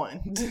step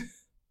one.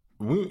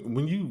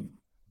 when you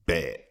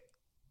bad,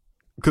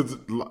 because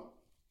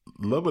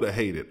love it or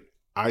hate it,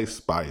 Ice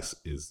Spice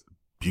is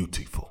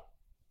beautiful.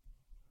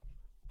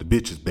 The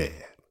bitch is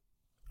bad.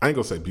 I ain't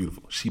gonna say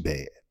beautiful. She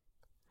bad.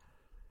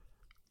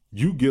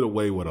 You get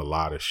away with a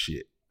lot of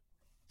shit.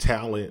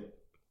 Talent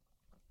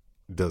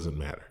doesn't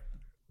matter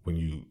when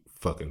you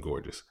fucking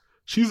gorgeous.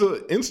 She's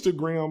an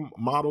Instagram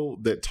model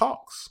that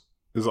talks,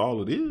 is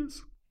all it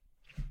is.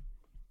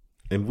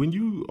 And when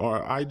you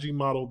are an IG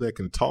model that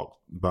can talk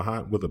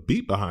with a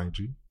beat behind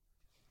you,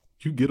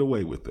 you get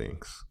away with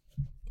things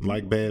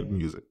like bad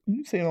music.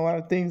 You've seen a lot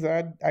of things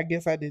I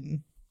guess I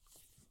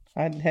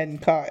hadn't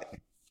caught.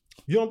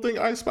 You don't think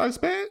Ice Spice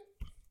bad?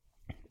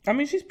 I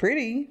mean, she's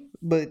pretty,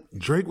 but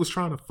Drake was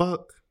trying to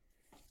fuck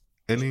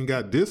and then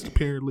got dissed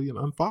apparently and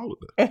unfollowed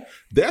her.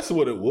 That's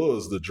what it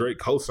was. The Drake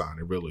cosign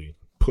that really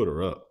put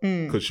her up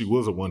because she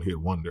was a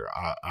one-hit wonder,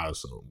 I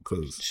assume.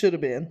 Because should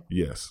have been.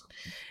 Yes.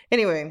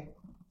 Anyway,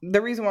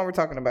 the reason why we're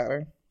talking about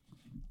her.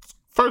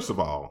 First of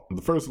all,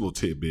 the first little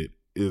tidbit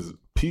is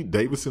Pete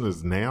Davidson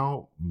is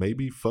now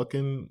maybe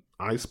fucking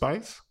Ice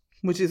Spice,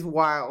 which is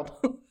wild.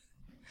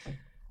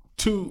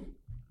 To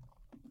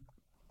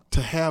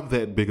have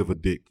that big of a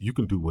dick, you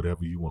can do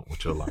whatever you want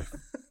with your life.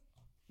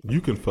 You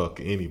can fuck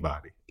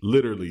anybody.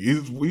 Literally.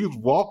 He's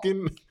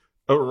walking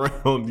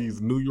around these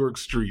New York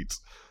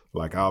streets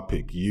like, I'll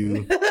pick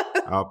you.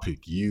 I'll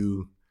pick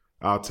you.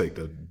 I'll take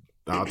the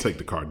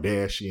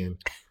Kardashian.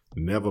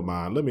 Never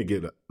mind.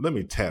 Let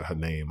me tat her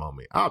name on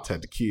me. I'll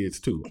tat the kids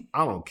too.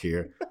 I don't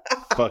care.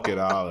 Fuck it.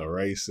 I'll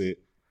erase it.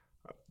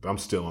 I'm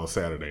still on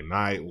Saturday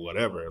night,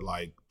 whatever.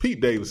 Like, Pete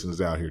Davidson's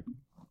out here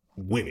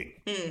winning.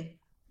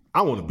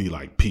 I want to be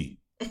like Pete.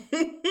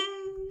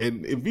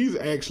 And if he's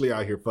actually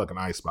out here fucking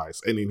Ice Spice,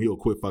 and then he'll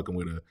quit fucking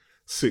with her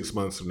 6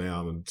 months from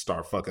now and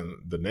start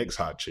fucking the next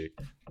hot chick,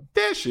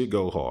 that shit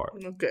go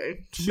hard.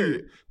 Okay, sure.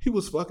 He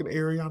was fucking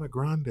Ariana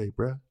Grande,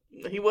 bruh.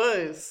 He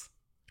was.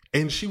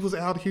 And she was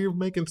out here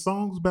making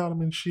songs about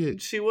him and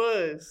shit. She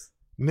was.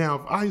 Now,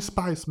 if Ice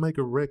Spice make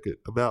a record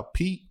about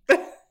Pete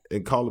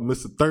and call him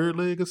Mr. Third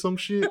Leg or some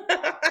shit,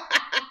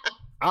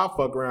 I'll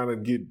fuck around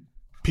and get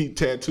Pete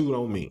tattooed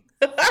on me.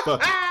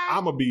 Fuck it.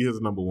 I'm going to be his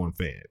number one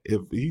fan.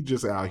 If he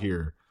just out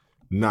here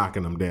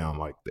knocking them down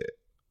like that.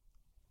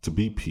 To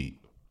be Pete.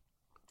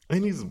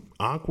 And he's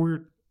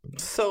awkward.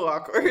 So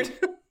awkward.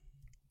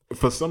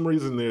 For some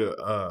reason,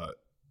 the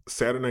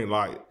Saturday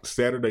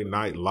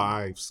Night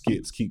Live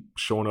skits keep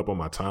showing up on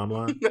my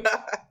timeline.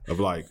 Of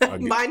like,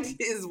 mine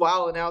is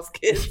Wild 'N Out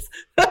skits.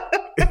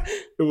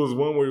 It was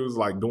one where he was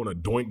like doing a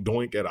doink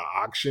doink at an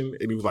auction,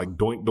 and he was like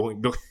doink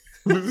doink doink.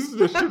 This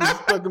shit is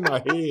stuck in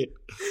my head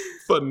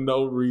for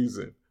no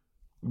reason.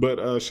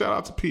 But shout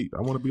out to Pete. I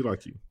want to be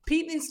like you.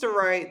 Pete needs to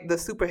write the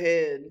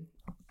Superhead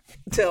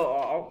tell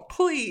all.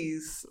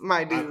 Please,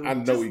 my dude. I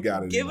know he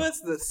got it. Give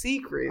us the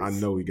secrets. I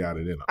know he got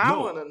it in him. I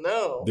want to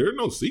know. There are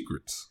no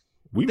secrets.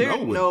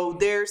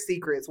 There's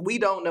secrets. We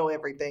don't know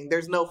everything.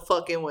 There's no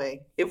fucking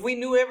way. If we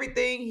knew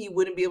everything, he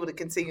wouldn't be able to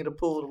continue to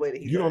pull the way that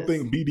he does. You don't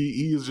think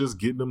BDE is just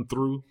getting them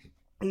through?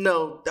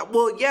 No.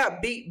 Well, yeah,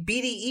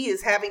 BDE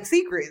is having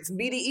secrets.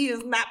 BDE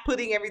is not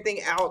putting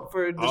everything out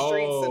for the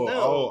streets to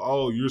know.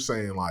 Oh, you're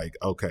saying like,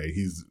 okay,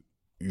 he's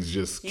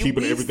just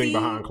keeping everything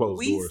behind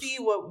closed doors. We see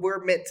what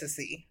we're meant to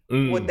see,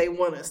 what they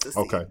want us to see.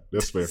 Okay,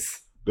 that's fair.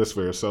 That's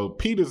fair. So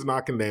Pete is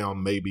knocking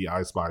down maybe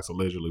Ice Spice,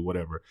 allegedly,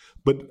 whatever.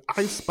 But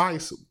Ice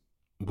Spice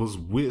was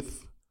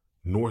with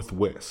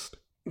Northwest.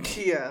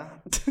 Yeah.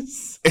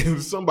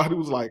 And somebody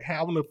was like,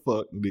 how in the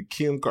fuck did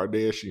Kim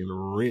Kardashian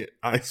rent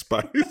Ice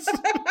Spice?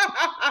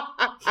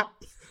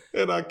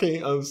 And I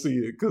can't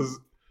unsee it because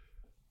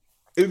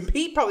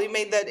Pete probably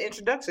made that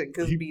introduction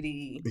because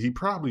BDE. He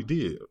probably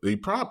did.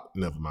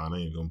 Never mind. I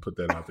ain't gonna put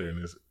that out there in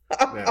this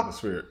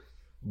atmosphere.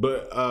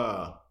 But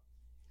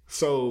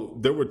So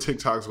there were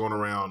TikToks going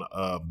around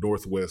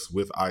North West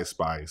with Ice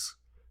Spice,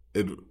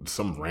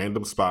 some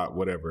random spot,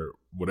 whatever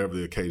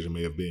the occasion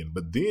may have been.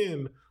 But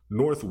then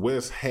North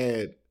West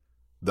had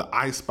the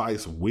Ice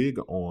Spice wig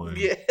on,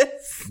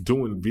 yes,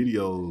 doing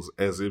videos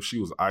as if she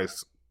was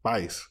Ice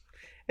Spice,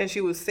 and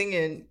she was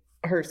singing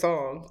her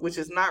song, which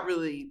is not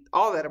really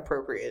all that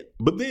appropriate.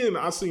 But then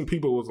I seen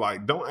people was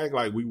like, "Don't act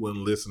like we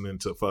wasn't listening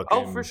to fucking."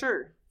 Oh, for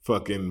sure.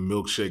 Fucking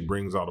Milkshake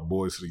brings all the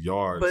boys to the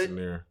yards in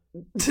there.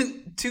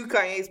 To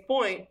Kanye's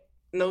point,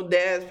 no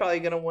dad's probably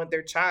gonna want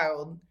their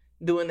child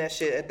doing that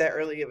shit at that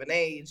early of an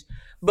age.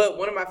 But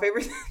one of my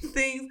favorite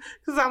things,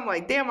 because I'm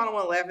like, damn, I don't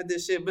want to laugh at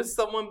this shit, but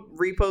someone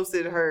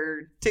reposted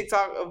her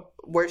TikTok of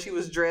where she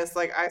was dressed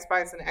like Ice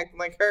Spice and acting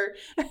like her,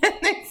 and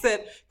they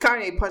said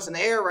Kanye punching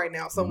the air right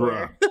now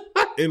somewhere.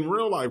 In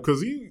real life,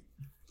 because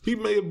he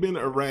may have been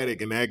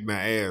erratic and acting an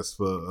ass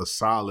for a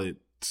solid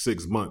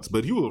 6 months,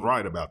 but he was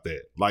right about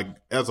that. Like,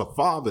 as a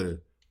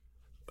father,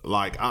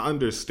 like, I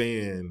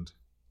understand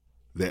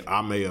that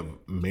I may have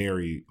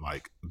married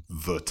like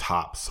the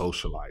top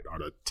socialite or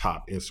the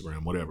top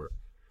Instagram, whatever.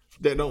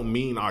 That don't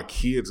mean our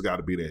kids got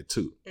to be that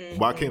too. Mm-hmm.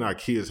 Why can't our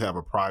kids have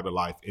a private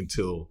life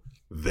until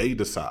they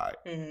decide?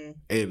 Mm-hmm.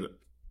 And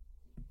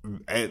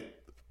at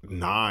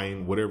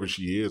 9, whatever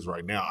she is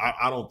right now,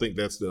 I don't think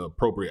that's the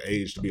appropriate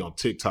age to be on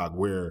TikTok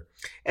where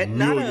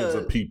millions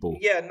of people.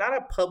 Yeah, not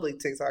a public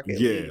TikTok.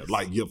 Least.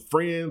 Like your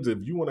friends, if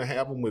you want to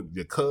have them with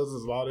your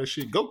cousins and all that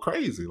shit, go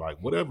crazy, like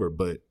whatever.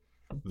 But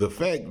the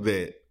fact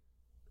that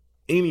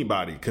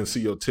anybody can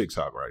see your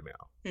TikTok right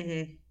now,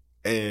 mm-hmm.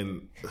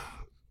 and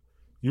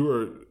you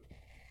are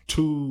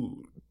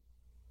too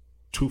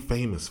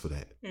famous for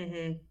that.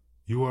 Mm-hmm.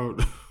 You are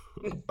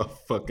a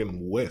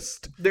fucking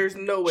West. There's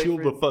no way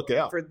the fuck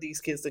out for these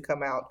kids to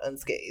come out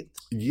unscathed.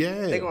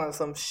 Yeah, they're gonna have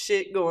some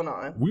shit going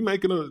on. We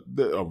making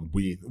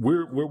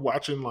we're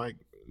watching like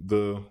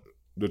the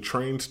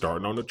train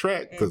starting on the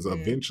track because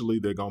mm-hmm. eventually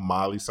they're gonna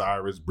Miley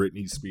Cyrus,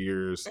 Britney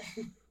Spears,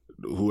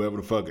 whoever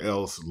the fuck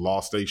else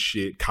lost their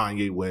shit.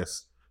 Kanye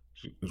West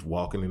is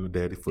walking in the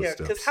daddy footsteps.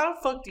 Yeah, because how the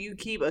fuck do you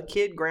keep a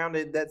kid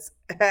grounded that's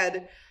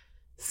had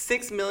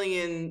 6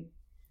 million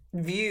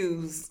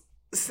views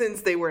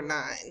since they were 9?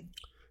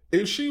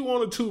 If she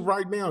wanted to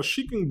right now,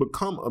 she can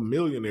become a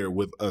millionaire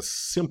with a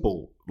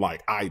simple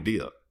like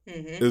idea.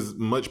 Mm-hmm. As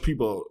much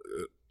people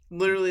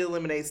literally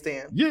eliminate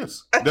Stan.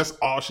 Yes, that's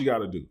all she got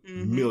to do.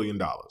 $1 million.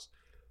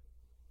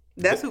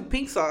 That's who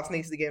Pink Sauce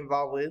needs to get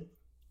involved with.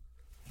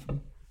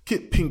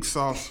 Get Pink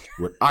Sauce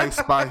with Ice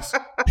Spice,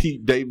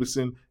 Pete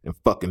Davidson, and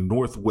fucking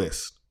North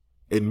West,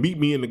 and meet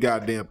me in the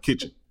goddamn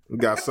kitchen. We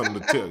got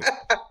something to tell you.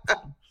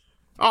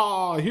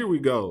 Oh, here we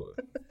go.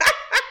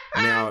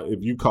 Now,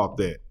 if you caught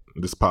that,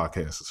 this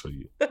podcast is for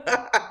you.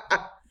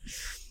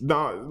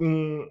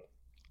 Now,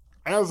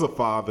 as a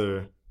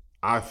father,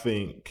 I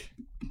think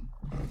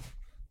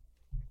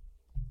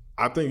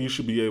you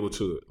should be able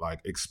to like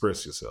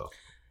express yourself,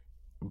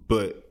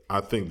 but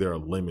I think there are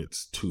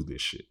limits to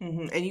this shit.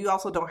 Mm-hmm. And you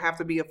also don't have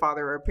to be a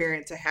father or a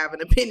parent to have an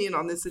opinion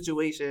on this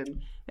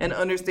situation and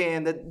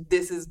understand that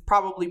this is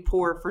probably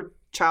poor for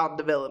child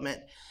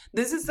development.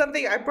 This is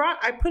something I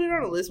put it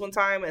on a list one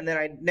time and then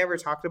I never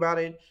talked about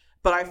it.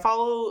 But I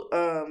follow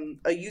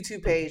a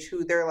YouTube page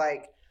who they're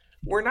like,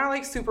 we're not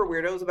like super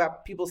weirdos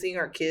about people seeing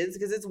our kids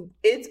because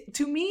it's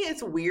to me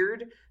it's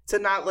weird to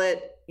not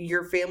let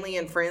your family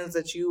and friends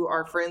that you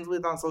are friends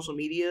with on social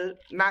media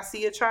not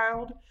see a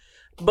child.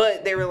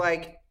 But they were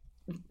like,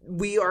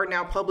 we are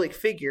now public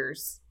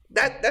figures.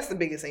 That's the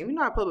biggest thing. You're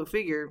not a public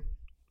figure,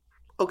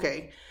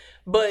 okay?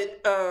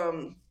 But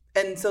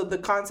and so the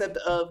concept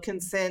of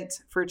consent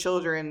for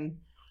children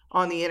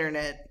on the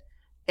internet.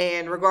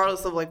 And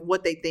regardless of like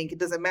what they think, it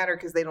doesn't matter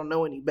because they don't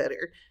know any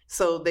better.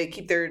 So they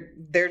keep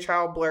their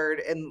child blurred,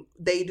 and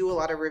they do a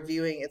lot of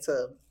reviewing. It's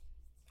a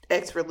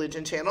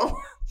ex-religion channel,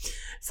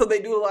 so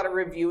they do a lot of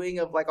reviewing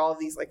of like all of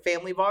these like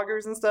family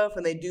vloggers and stuff.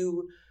 And they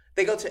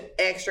go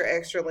to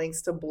extra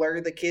lengths to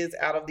blur the kids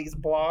out of these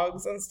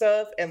blogs and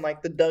stuff, and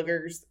like the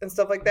Duggars and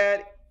stuff like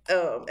that.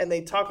 And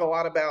they talk a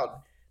lot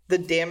about the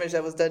damage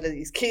that was done to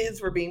these kids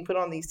for being put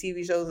on these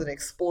TV shows and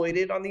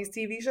exploited on these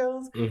TV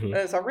shows. Mm-hmm. And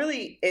it's a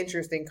really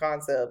interesting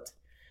concept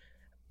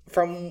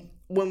from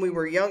when we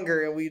were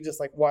younger and we just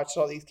like watched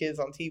all these kids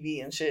on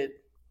TV and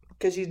shit.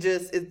 Because you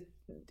just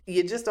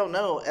don't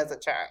know as a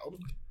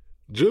child.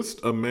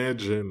 Just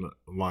imagine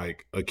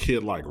like a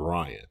kid like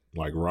Ryan,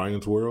 like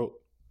Ryan's World.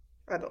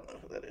 I don't know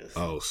who that is.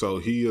 Oh, so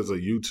he is a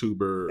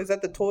YouTuber. Is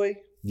that the toy?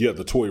 Yeah,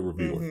 the toy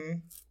reviewer.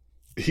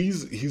 Mm-hmm.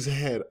 He's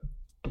had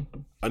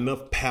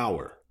enough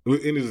power.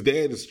 And his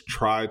dad has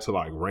tried to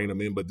like rein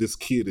him in, but this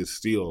kid is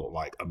still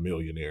like a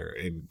millionaire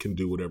and can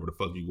do whatever the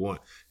fuck he want.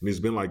 And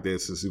he's been like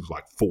that since he was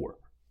like 4.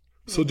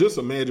 Mm-hmm. So just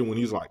imagine when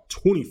he's like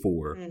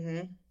 24, mm-hmm.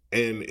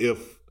 and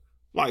if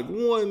like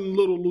one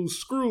little loose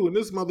screw and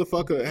this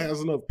motherfucker has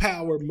enough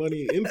power,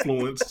 money,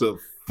 influence to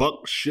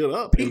fuck shit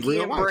up in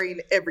real life. Brain,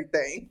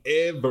 everything.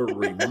 Every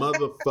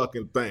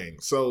motherfucking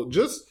thing. So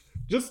just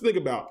think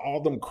about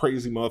all them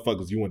crazy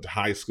motherfuckers you went to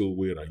high school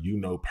with or you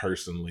know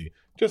personally.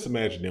 Just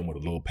imagine them with a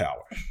little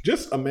power.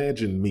 Just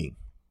imagine me.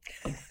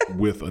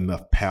 with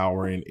enough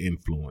power and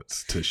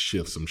influence to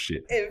shift some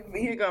shit. If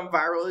he's gone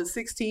viral at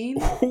 16,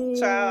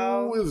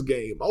 child, it's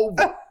game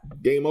over.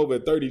 Game over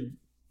at 30.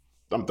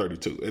 I'm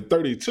 32. At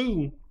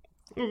 32,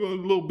 a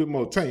little bit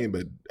more tame,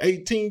 but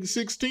 18,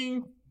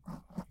 16?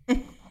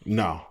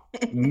 No.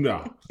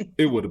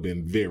 It would have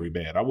been very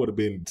bad. I would have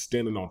been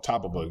standing on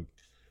top of a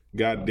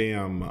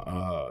goddamn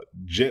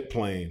jet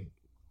plane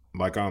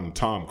like I'm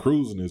Tom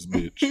Cruise in this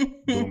bitch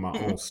doing my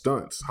own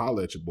stunts.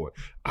 Holla at your boy.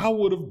 I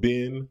would have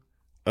been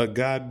a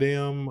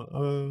goddamn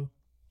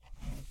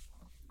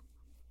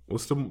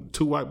what's the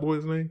two white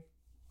boys' name?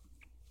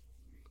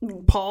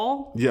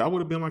 Paul? Yeah, I would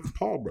have been like the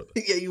Paul brother.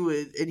 Yeah, you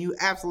would. And you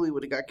absolutely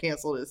would have got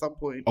canceled at some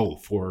point. Oh,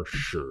 for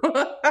sure.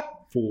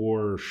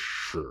 For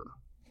sure.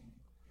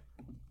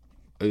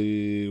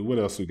 What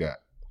else we got?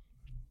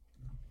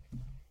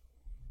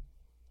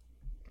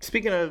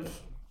 Speaking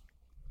of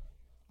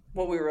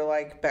what we were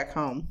like back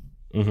home,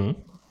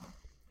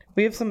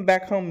 we have some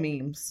back home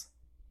memes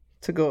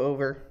to go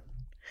over.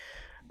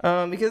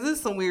 Because this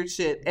is some weird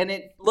shit. And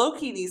it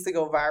low-key needs to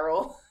go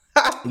viral.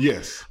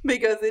 Yes.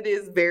 Because it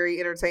is very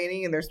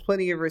entertaining and there's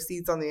plenty of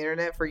receipts on the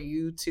internet for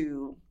you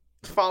to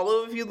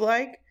follow if you'd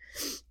like.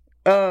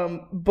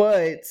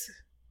 But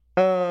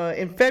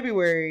in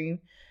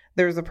February,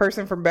 there was a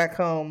person from back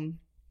home,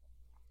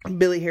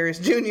 Billy Harris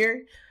Jr.,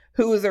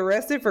 who was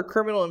arrested for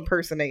criminal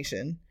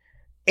impersonation.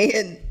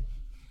 And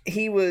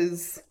he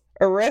was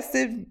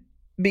arrested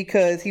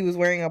because he was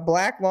wearing a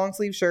black long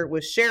sleeve shirt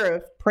with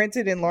sheriff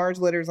printed in large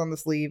letters on the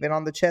sleeve and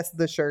on the chest of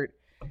the shirt.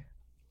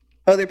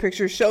 Other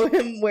pictures show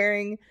him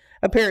wearing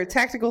a pair of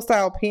tactical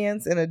style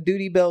pants and a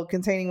duty belt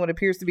containing what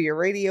appears to be a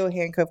radio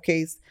handcuff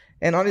case.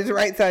 And on his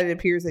right side, it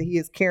appears that he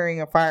is carrying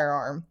a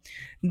firearm.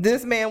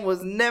 This man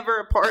was never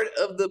a part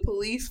of the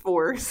police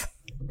force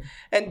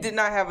and did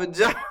not have a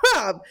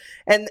job.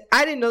 And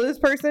I didn't know this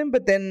person,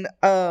 but then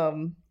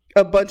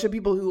a bunch of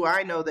people who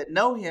I know that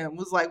know him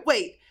was like,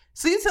 wait,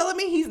 so you're telling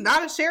me he's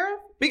not a sheriff?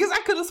 Because I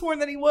could have sworn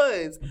that he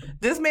was.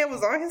 This man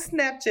was on his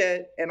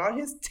Snapchat and on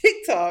his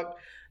TikTok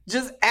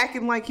just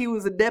acting like he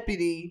was a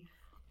deputy,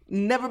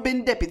 never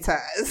been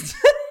deputized.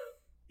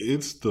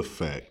 It's the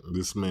fact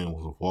this man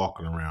was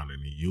walking around in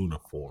a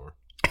uniform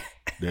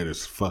that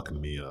is fucking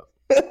me up.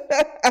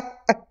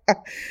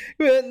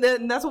 And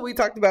then that's what we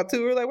talked about too.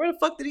 We were like, where the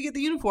fuck did he get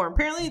the uniform?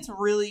 Apparently it's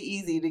really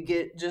easy to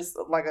get just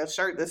like a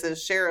shirt that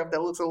says sheriff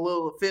that looks a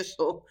little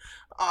official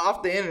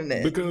off the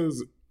internet.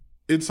 Because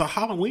it's a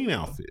Halloween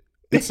outfit.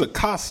 It's a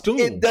costume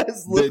it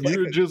does look that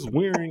you're just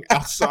wearing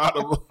outside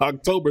of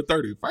October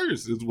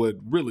 31st is what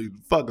really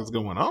the fuck is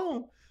going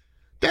on.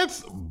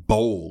 That's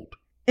bold.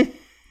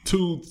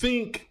 To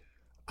think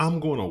I'm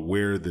going to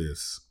wear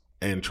this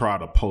and try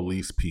to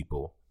police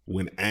people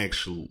when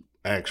actual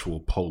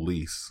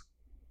police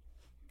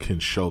can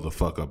show the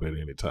fuck up at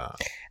any time.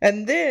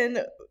 And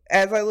then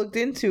as I looked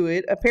into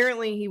it,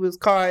 apparently he was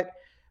caught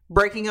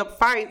breaking up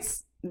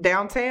fights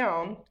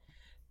downtown.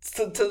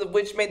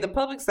 Which made the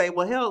public say,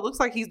 well, hell, it looks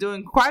like he's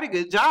doing quite a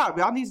good job.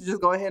 Y'all need to just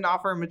go ahead and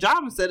offer him a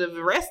job instead of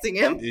arresting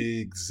him.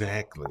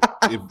 Exactly.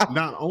 If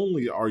not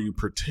only are you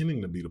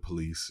pretending to be the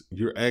police,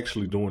 you're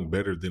actually doing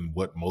better than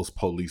what most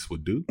police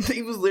would do.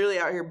 He was literally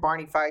out here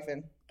Barney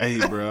Fifing. Hey,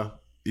 bro,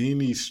 in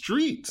these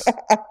streets.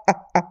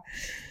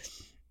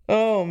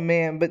 Oh,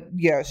 man. But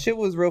yeah, shit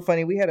was real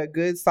funny. We had a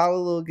good, solid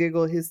little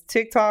giggle. His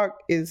TikTok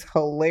is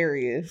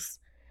hilarious.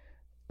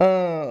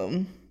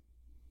 And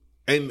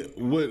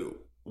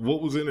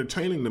what was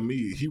entertaining to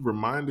me, he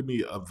reminded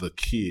me of the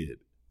kid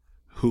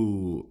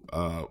who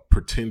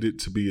pretended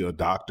to be a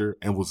doctor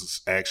and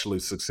was actually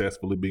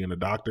successfully being a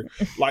doctor.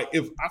 Like,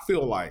 if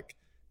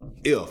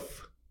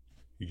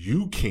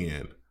you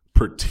can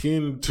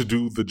pretend to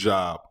do the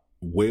job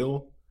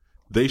well,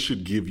 they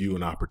should give you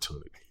an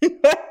opportunity.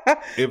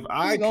 If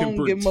I can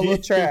pretend, give him a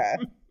little try.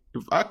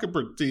 If I can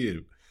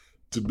pretend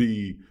to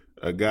be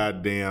a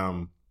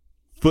goddamn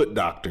foot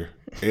doctor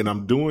and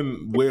I'm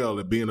doing well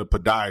at being a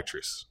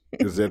podiatrist.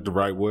 Is that the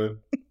right word?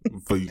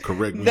 For you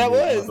correct me. That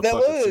was.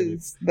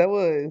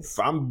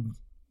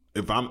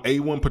 If I'm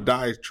A1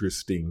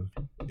 podiatristing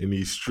in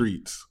these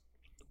streets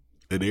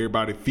and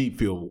everybody's feet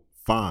feel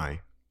fine,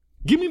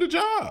 give me the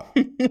job.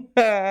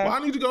 Well, I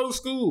need to go to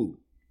school.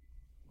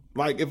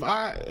 Like if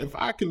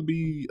I can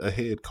be a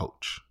head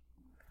coach.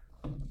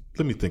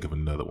 Let me think of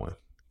another one,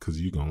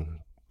 because you're gonna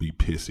be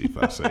pissy if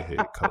I say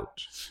head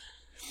coach.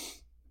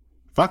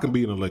 If I can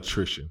be an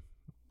electrician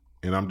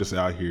and I'm just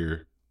out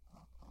here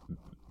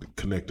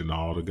connecting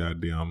all the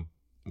goddamn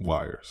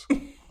wires,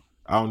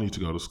 I don't need to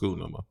go to school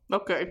no more.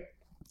 Okay.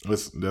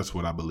 That's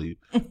what I believe.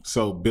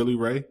 So Billy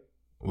Ray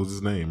was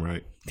his name,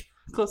 right?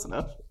 Close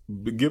enough.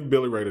 Give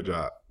Billy Ray the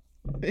job.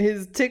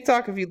 His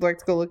TikTok, if you'd like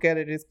to go look at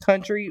it, is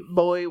Country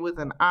Boy with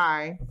an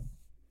I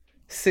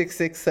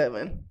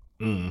 667.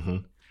 Mm-hmm.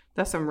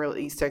 That's some real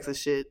East Texas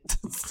shit.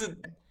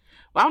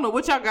 I don't know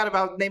what y'all got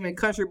about naming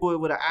Country Boy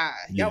with an I.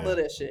 Y'all love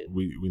that shit.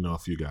 We know a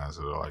few guys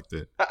that are like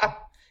that.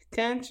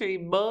 Country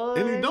Boy.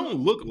 And he don't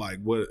look like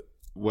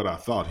what I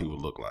thought he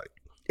would look like.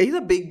 He's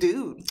a big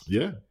dude.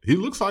 Yeah. He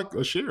looks like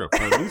a sheriff.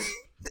 At least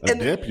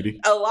deputy.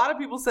 A lot of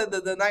people said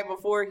that the night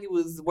before he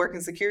was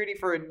working security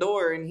for a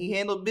door and he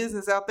handled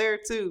business out there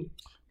too.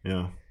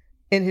 Yeah.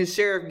 In his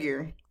sheriff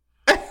gear.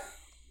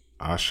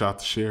 I shot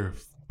the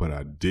sheriff, but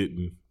I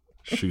didn't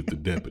shoot the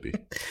deputy.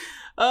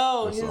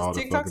 Oh, his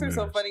TikToks are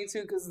so funny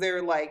too because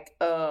they're like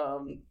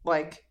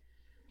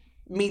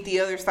meet the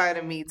other side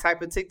of me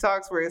type of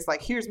TikToks where it's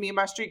like, here's me in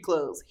my street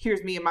clothes,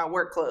 here's me in my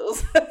work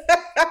clothes.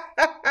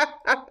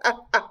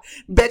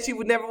 Bet you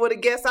would never would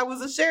have guessed I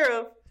was a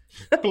sheriff.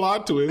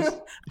 Plot twist.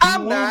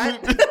 I'm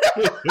not.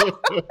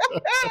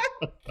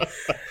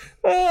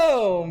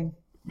 Oh,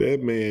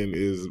 that man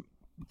is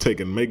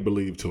taking make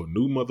believe to a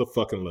new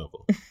motherfucking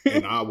level,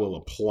 and I will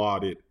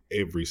applaud it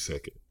every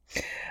second.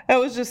 That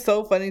was just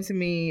so funny to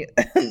me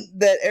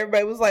that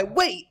everybody was like,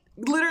 wait,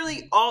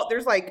 literally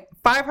there's like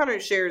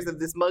 500 shares of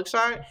this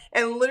mugshot,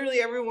 and literally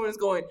everyone was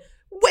going,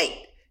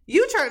 wait,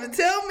 you trying to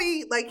tell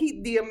me, like,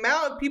 the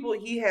amount of people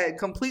he had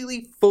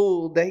completely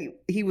fooled that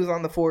he was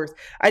on the force.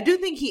 I do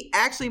think he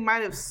actually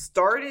might have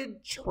started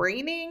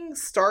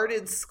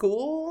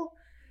school,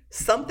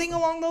 something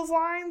along those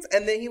lines,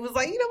 and then he was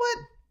like, you know what,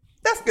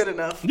 that's good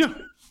enough. Yeah,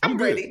 I'm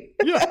ready.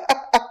 Yeah.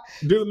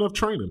 Did enough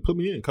training. Put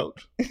me in,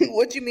 coach.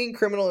 What you mean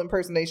criminal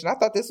impersonation? I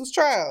thought this was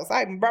trials.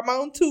 I even brought my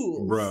own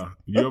tools. Bruh,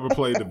 you ever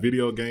played the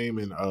video game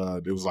and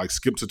it was like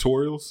skip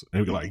tutorials?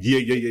 And you're like,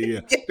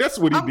 yeah. That's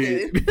what he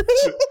did.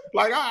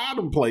 Like, I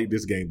done played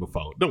this game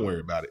before. Don't worry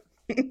about it.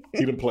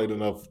 He done played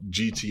enough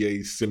GTA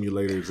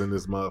simulators in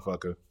this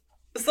motherfucker.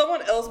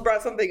 Someone else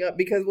brought something up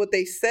because what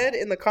they said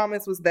in the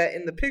comments was that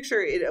in the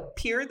picture, it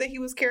appeared that he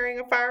was carrying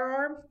a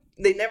firearm.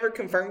 They never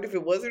confirmed if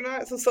it was or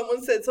not. So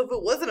someone said, so if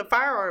it wasn't a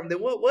firearm,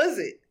 then what was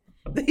it?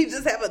 Did he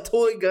just have a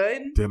toy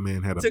gun? That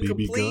man had a BB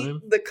complete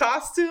gun? The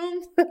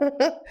costume?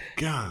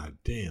 God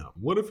damn.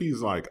 What if he's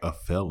like a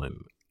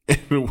felon? He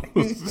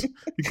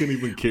couldn't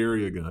even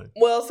carry a gun.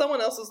 Well,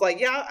 someone else was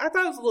like, yeah, I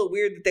thought it was a little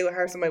weird that they would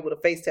hire somebody with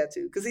a face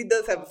tattoo because he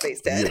does have a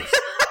face tattoo. Yes.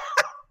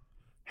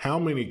 How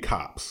many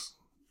cops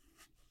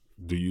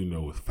do you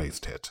know with face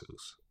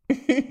tattoos?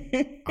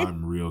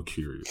 I'm real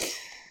curious.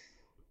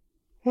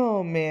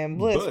 Oh man,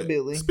 bless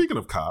Billy. Speaking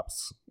of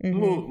cops,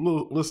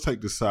 let's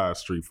take this side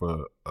street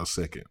for a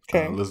second.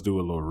 Okay. Let's do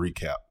a little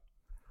recap.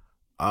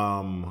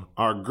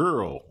 Our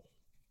girl,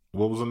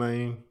 what was her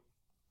name?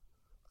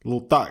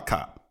 Little thought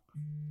cop.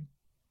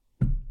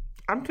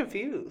 I'm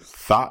confused.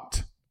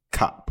 Thought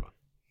cop.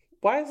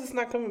 Why is this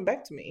not coming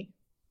back to me?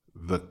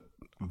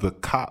 The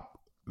cop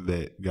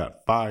that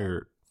got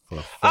fired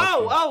for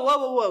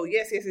whoa.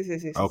 Yes.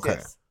 Okay.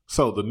 Yes.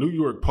 So the New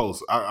York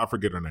Post, I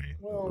forget her name.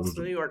 Well, it's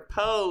the New York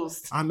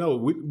Post. I know.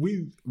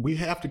 We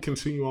have to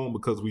continue on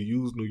because we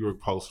used New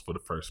York Post for the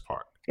first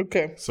part.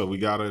 Okay. So we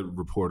got to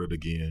report it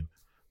again.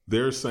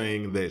 They're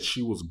saying that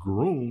she was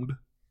groomed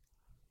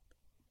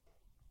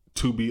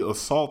to be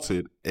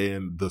assaulted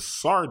and the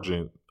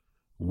sergeant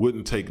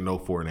wouldn't take no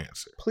for an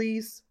answer.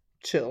 Please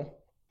chill.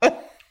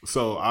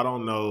 So I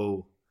don't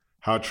know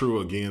how true,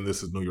 again,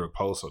 this is New York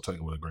Post, so take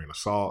it with a grain of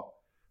salt.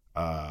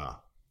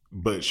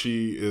 But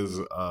she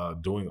is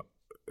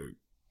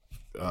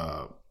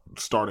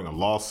starting a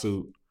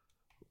lawsuit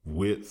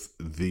with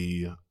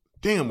the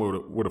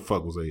where the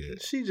fuck was they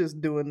at? She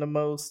just doing the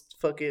most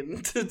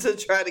fucking to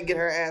try to get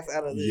her ass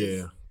out of this.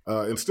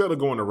 Yeah. Instead of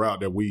going the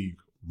route that we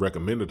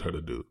recommended her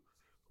to do,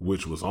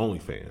 which was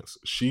OnlyFans,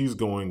 she's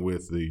going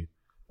with the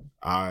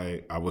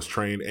I was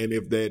trained, and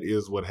if that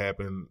is what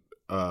happened,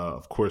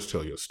 of course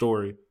tell your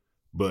story.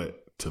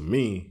 But to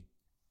me,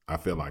 I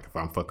feel like if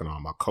I'm fucking all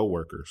my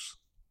coworkers,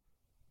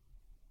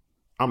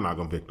 I'm not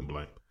gonna victim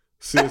blame.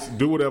 Sis,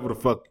 do whatever the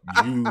fuck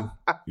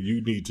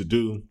you need to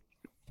do,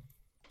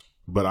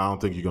 but I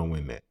don't think you're gonna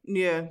win that.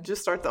 Yeah,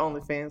 just start the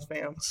OnlyFans,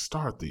 fam.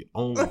 Start the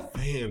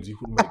OnlyFans. You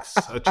would make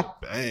such a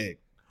bag.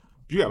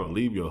 If you gotta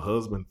leave your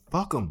husband,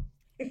 fuck him.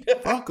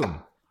 Fuck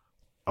him.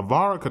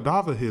 Avara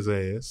Kedavra his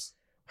ass.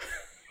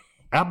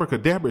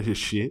 Abracadabra his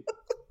shit.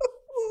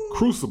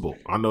 Crucible.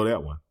 I know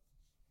that one.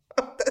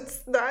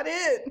 That's not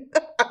it.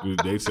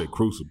 They say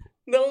Crucible.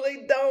 No,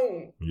 they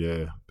don't.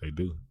 Yeah, they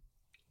do.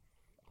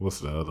 What's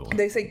the other one?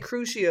 They say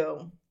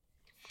Crucio.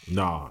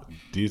 Nah,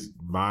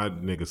 my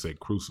nigga said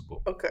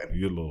Crucible. Okay.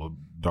 You're a little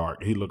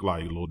dark. He looked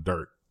like a little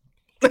dirt.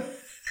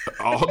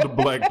 All the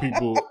black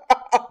people,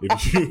 it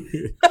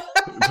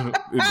don't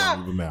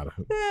even matter.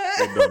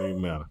 It don't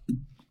even matter.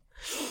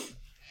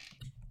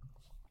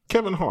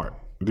 Kevin Hart.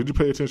 Did you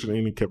pay attention to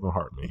any Kevin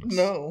Hart memes?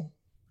 No.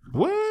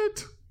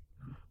 What?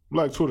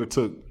 Black Twitter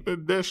took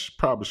that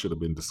probably should have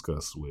been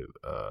discussed with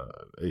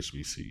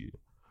HBCU.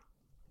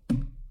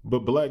 But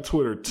Black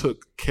Twitter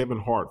took Kevin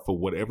Hart for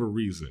whatever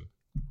reason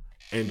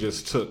and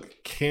just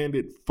took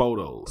candid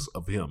photos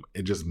of him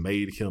and just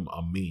made him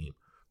a meme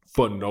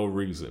for no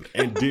reason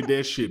and did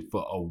that shit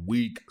for a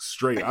week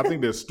straight. I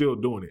think they're still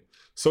doing it.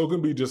 So it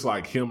can be just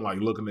like him like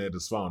looking at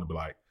his phone and be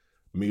like,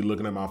 me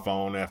looking at my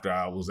phone after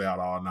I was out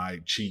all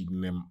night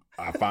cheating and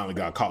I finally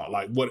got caught.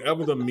 Like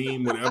whatever the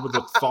meme, whatever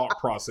the thought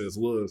process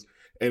was.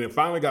 And it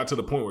finally got to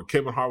the point where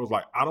Kevin Hart was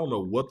like, I don't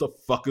know what the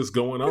fuck is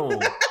going on.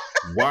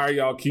 Why are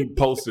y'all keep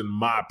posting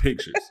my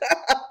pictures?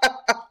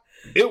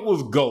 It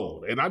was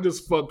gold. And I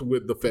just fucked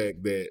with the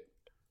fact that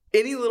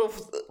any little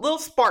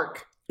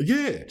spark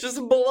just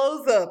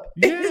blows up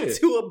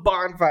into a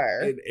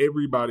bonfire. And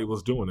everybody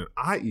was doing it.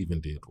 I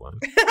even did one.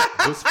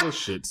 Just for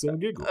shits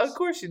and giggles. Of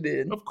course you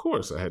did. Of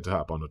course I had to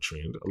hop on the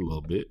trend a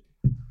little bit.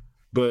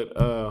 But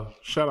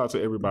shout out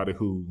to everybody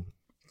who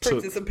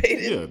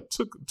participated.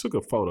 Took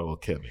a photo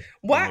of Kevin.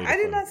 Why? I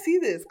did not see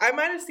this. I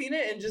might have seen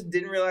it and just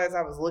didn't realize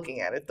I was looking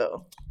at it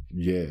though.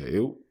 Yeah,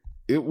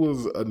 it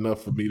was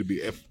enough for me to be.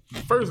 The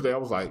first day I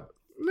was like,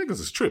 niggas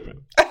is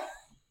tripping.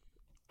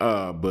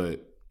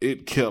 But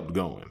it kept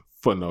going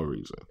for no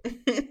reason.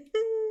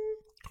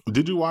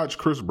 Did you watch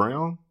Chris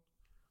Brown?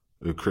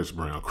 Chris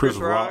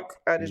Rock.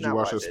 Did you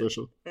watch that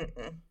special?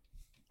 Mm-mm.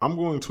 I'm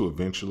going to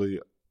eventually,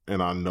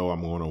 and I know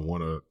I'm going to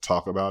want to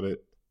talk about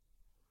it.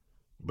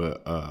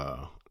 But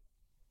I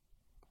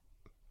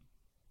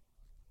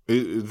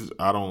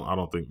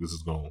don't think this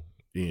is going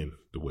to end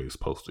the way it's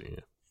supposed to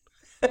end.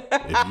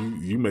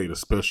 If you made a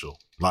special,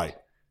 like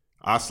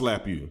I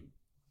slap you,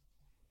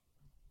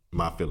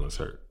 my feelings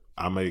hurt.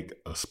 I make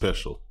a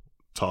special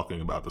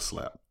talking about the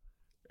slap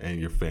and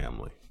your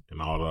family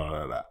and all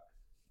that.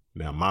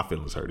 Now my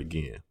feelings hurt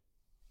again.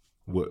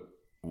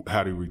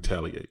 How do you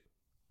retaliate?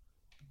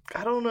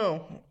 I don't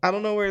know. I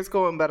don't know where it's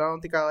going, but I don't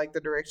think I like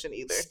the direction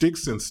either.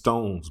 Sticks and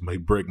stones may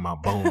break my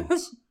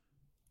bones.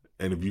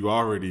 And if you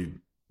already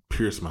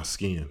pierced my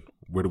skin,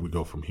 where do we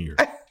go from here?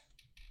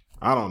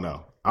 I don't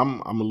know.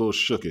 I'm a little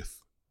shooketh.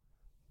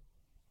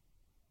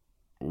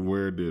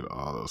 Where did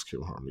all those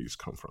Kill Harmonies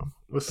come from?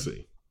 Let's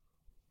see.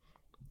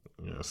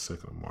 Yeah,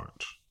 2nd of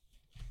March.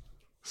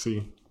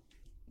 See?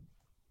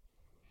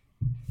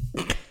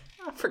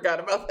 I forgot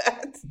about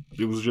that.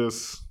 It was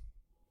just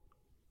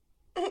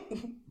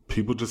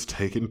people just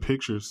taking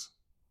pictures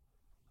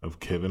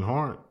of Kevin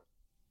Hart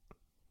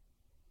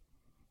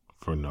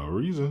for no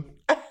reason.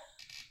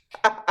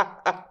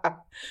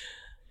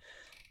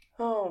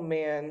 Oh,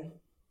 man.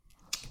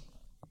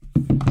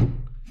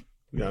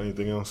 You got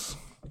anything else?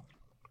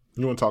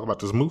 You want to talk about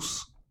this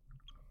moose?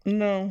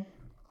 No.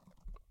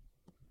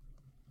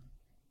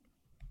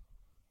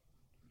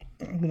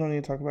 We don't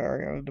need to talk about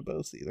Ariana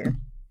DeBose either.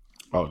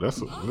 Oh, that's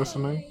the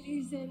name?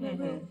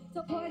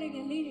 Supporting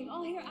and leading.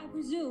 All here, I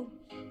presume.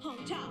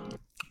 Hometown.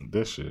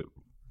 That shit,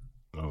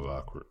 that was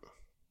awkward.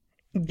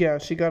 Yeah,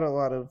 she got a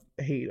lot of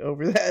hate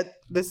over that.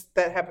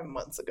 That happened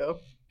months ago.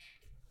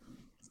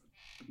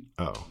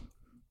 Oh.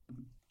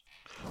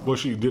 Well,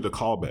 she did a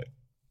callback.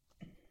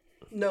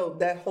 No,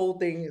 that whole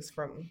thing is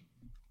from...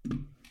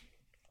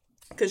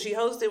 Because she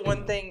hosted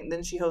one thing, and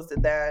then she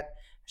hosted that.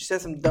 She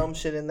said some dumb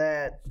shit in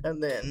that,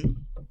 and then...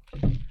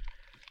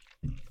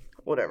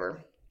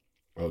 Whatever.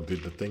 Oh,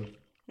 did the thing?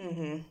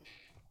 Mm-hmm.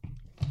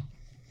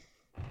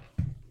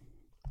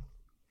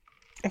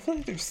 I feel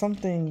like there's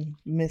something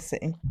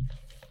missing.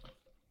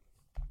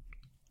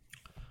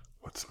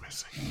 What's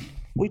missing?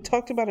 We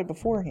talked about it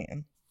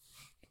beforehand.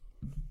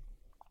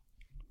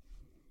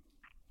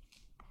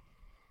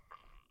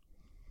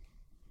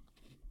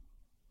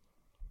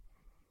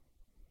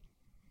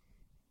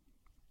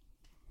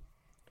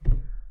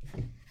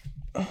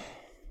 I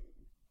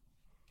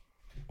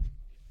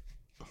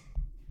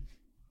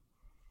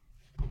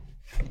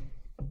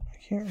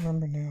can't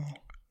remember now.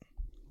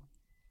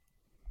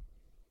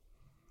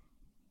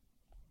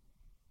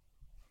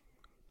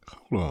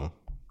 Hold on.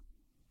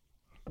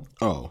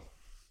 Oh.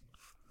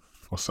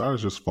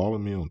 Osiris just followed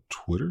me on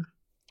Twitter?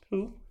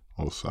 Who?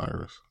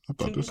 Osiris. I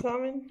thought this.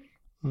 Common?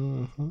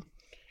 Mm-hmm.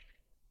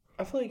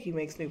 I feel like he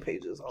makes new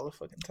pages all the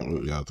fucking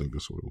time. Yeah, I think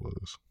that's what it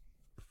was.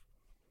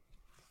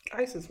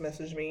 Isis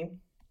messaged me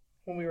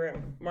when we were at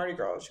Mardi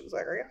Gras. She was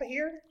like, "Are y'all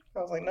here?" I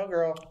was like, "No,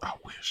 girl. I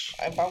wish.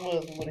 If I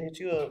was, I would have hit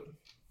you up."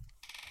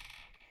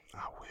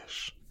 I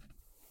wish.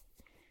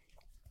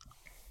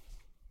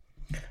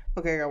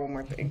 Okay, I got one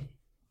more thing.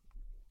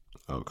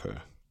 Okay.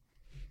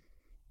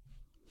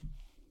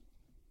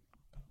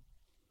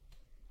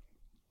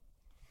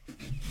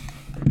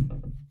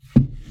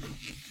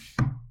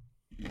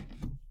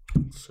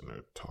 Sitting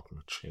there talking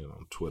to Chin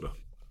on Twitter.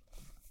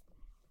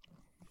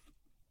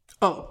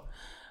 Oh,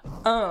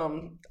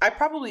 I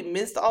probably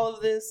missed all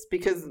of this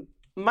because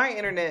my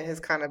internet has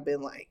kind of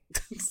been like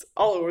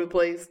all over the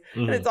place,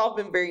 and it's all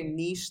been very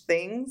niche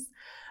things.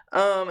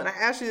 And I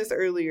asked you this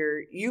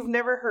earlier. You've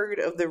never heard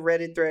of the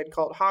Reddit thread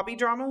called Hobby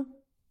Drama?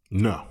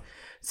 No.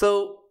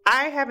 So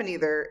I haven't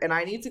either, and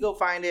I need to go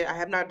find it. I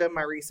have not done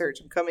my research.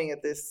 I'm coming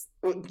at this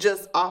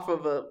just off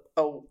of a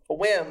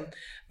whim.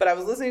 But I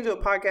was listening to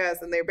a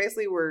podcast, and they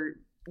basically were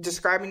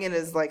describing it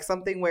as like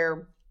something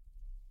where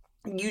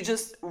you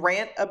just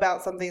rant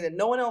about something that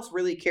no one else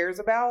really cares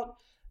about,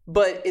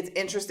 but it's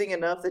interesting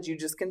enough that you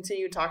just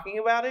continue talking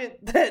about it,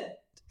 that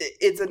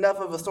it's enough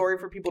of a story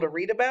for people to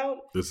read about.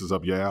 This is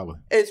up your alley.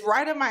 It's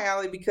right up my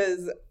alley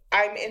because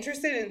I'm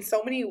interested in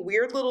so many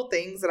weird little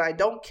things that I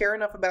don't care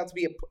enough about to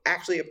be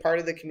actually a part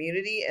of the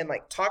community and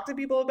like talk to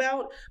people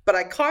about. But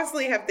I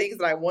constantly have things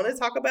that I want to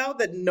talk about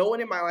that no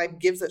one in my life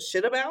gives a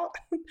shit about.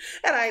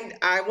 And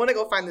I want to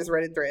go find this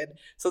Reddit thread.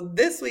 So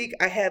this week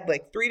I had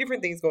like 3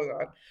 different things going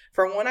on.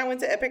 From when I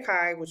went to Epic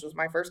High, which was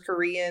my first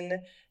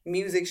Korean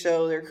music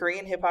show, their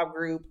Korean hip hop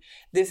group.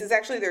 This is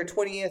actually their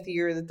 20th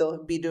year that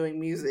they'll be doing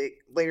music.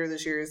 Later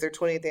this year is their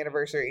 20th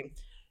anniversary.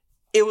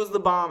 It was the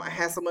bomb. I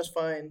had so much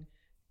fun.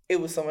 It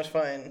was so much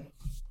fun.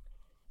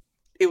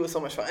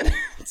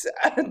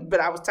 But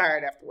I was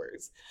tired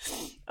afterwards.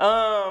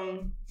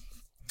 And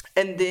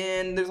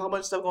then there's a whole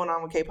bunch of stuff going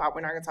on with K-pop.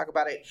 We're not going to talk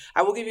about it.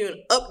 I will give you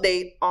an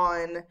update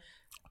on...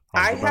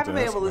 I haven't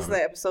been able to listen to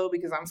the episode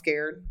because I'm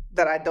scared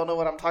that I don't know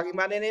what I'm talking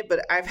about in it.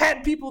 But I've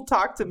had people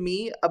talk to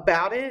me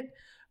about it.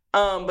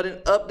 But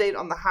an update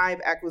on the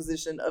Hybe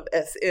acquisition of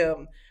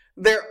SM.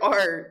 There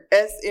are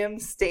SM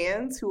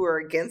stans who are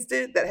against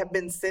it that have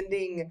been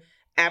sending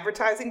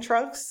advertising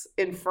trucks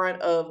in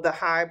front of the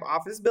Hybe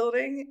office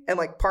building and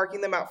like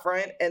parking them out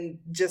front and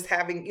just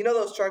having, you know,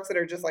 those trucks that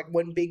are just like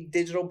one big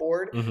digital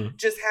board,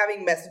 just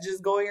having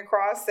messages going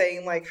across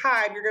saying like,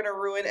 Hybe, you're going to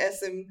ruin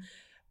SM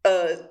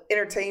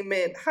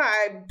entertainment.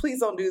 Hybe, please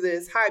don't do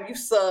this. Hybe, you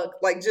suck.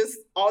 Like just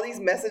all these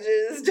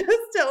messages just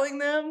telling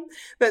them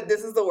that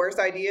this is the worst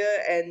idea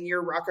and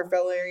you're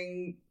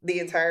Rockefellering the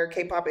entire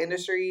K-pop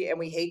industry and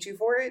we hate you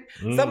for it.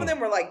 Some of them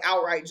were like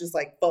outright just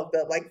like fucked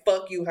up, like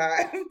fuck you,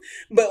 Hybe.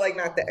 But like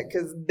not that,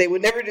 because they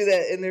would never do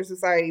that in their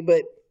society.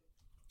 But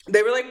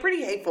they were like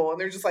pretty hateful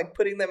and they're just like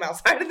putting them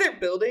outside of their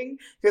building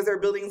because their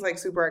building's like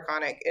super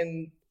iconic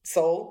in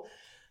Seoul.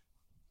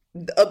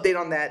 The update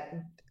on that,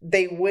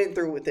 they went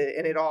through with it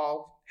and it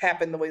all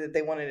happened the way that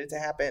they wanted it to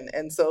happen.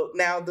 And so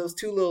now those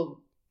 2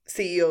 little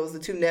CEOs, the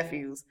 2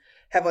 nephews,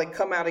 have like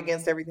come out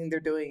against everything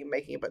they're doing and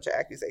making a bunch of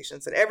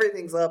accusations, and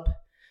everything's up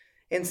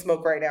in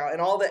smoke right now.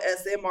 And all the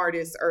SM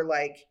artists are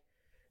like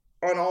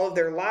on all of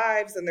their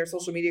lives and their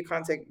social media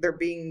content, they're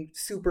being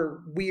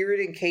super weird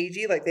and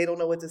cagey. Like they don't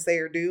know what to say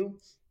or do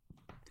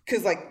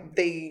because like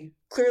they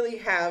clearly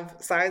have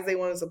sides they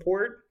want to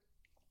support,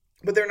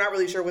 but they're not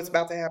really sure what's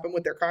about to happen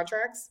with their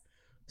contracts.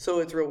 So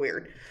it's real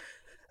weird.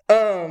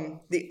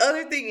 The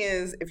other thing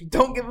is, if you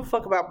don't give a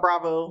fuck about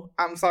Bravo,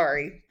 I'm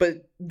sorry,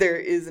 but there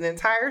is an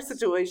entire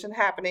situation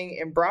happening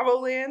in Bravo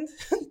land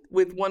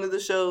with one of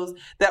the shows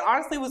that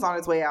honestly was on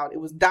its way out.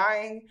 It was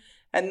dying,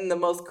 and then the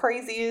most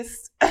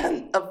craziest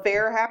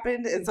affair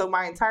happened. And so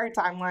my entire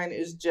timeline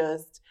is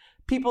just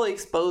people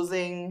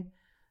exposing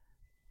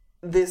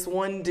this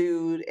one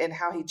dude and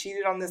how he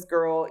cheated on this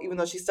girl, even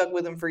though she stuck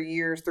with him for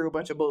years through a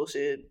bunch of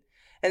bullshit.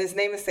 And his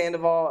name is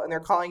Sandoval, and they're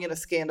calling it a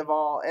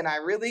Scandoval, and I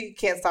really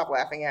can't stop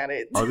laughing at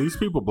it. Are these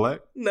people black?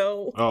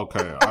 No.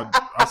 Okay.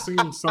 I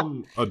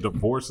seen a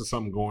divorce or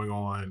something going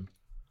on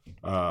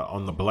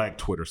the black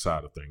Twitter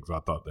side of things.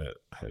 I thought that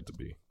had to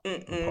be a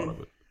part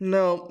of it.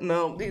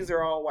 No. These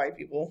are all white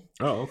people.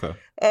 Oh,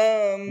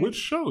 okay. Which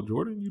show,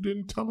 Jordan? You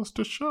didn't tell us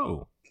the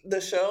show.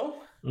 The show?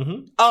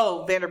 Mm-hmm.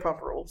 Oh,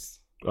 Vanderpump Rules.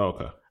 Oh,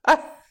 okay.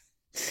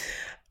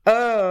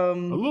 A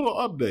little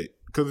update,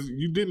 because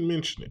you didn't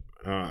mention it.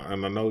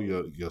 And I know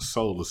your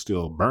soul is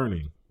still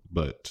burning,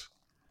 but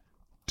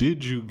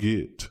did you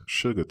get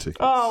sugar tickets?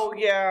 Oh,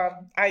 yeah,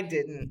 I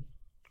didn't.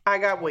 I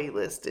got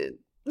waitlisted.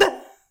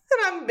 And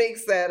I'm big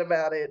sad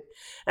about it.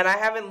 And I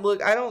haven't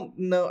looked. I don't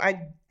know.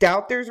 I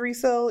doubt there's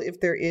resale.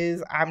 If there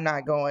is, I'm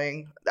not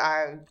going.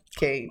 I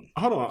can't.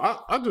 Hold on.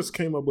 I just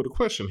came up with a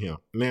question here.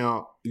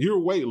 Now, you're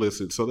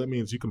waitlisted, so that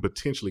means you can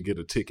potentially get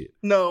a ticket.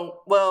 No.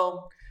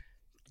 Well,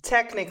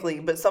 technically,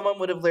 but someone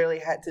would have literally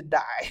had to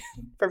die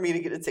for me to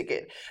get a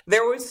ticket.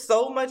 There was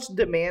so much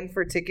demand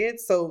for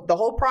tickets. So the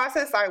whole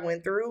process I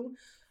went through,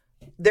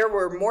 there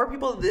were more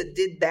people that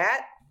did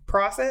that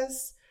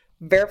process,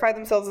 verified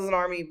themselves as an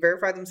army,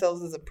 verified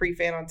themselves as a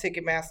pre-fan on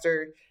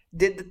Ticketmaster,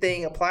 did the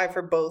thing, applied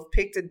for both,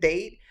 picked a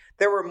date.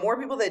 There were more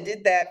people that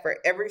did that for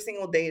every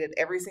single date at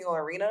every single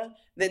arena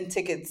than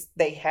tickets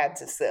they had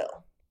to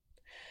sell.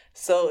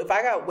 So if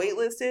I got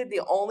waitlisted,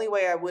 the only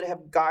way I would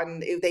have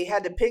gotten, if they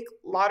had to pick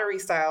lottery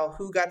style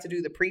who got to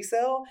do the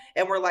pre-sale,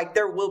 and we're like,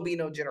 there will be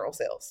no general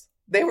sales.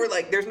 They were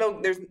like, there's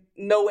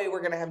no way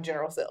we're going to have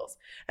general sales.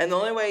 And the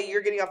only way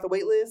you're getting off the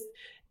wait list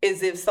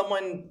is if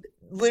someone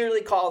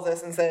literally calls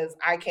us and says,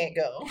 I can't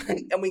go,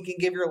 and we can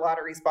give your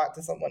lottery spot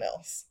to someone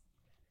else.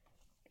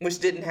 Which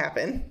didn't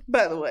happen,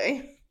 by the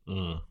way.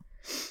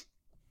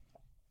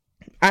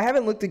 I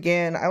haven't looked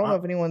again. I don't know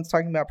if anyone's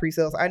talking about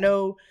pre-sales. I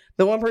know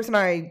the one person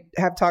I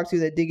have talked to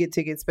that did get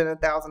tickets spent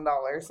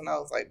 $1,000, and I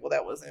was like, well,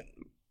 that wasn't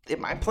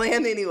in my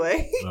plan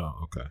anyway.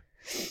 Oh, okay.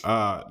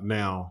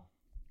 Now,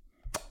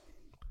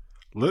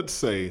 let's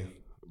say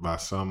by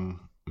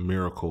some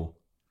miracle,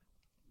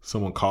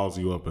 someone calls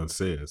you up and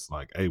says,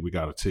 like, hey, we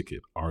got a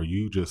ticket. Are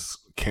you just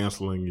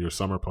canceling your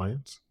summer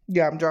plans?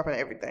 Yeah, I'm dropping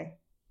everything.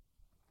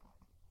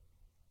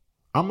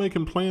 I'm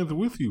making plans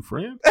with you,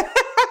 friend.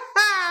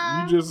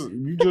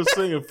 You just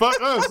saying,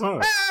 fuck us,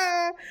 huh?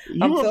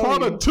 You were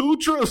part of 2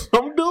 trips.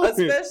 I'm doing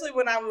Especially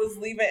when I was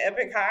leaving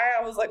Epic High,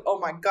 I was like, oh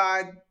my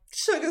God,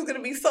 Sugar's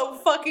gonna be so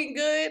fucking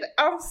good.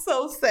 I'm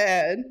so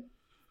sad.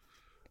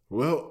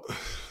 Well,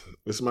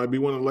 this might be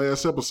one of the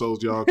last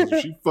episodes, y'all, because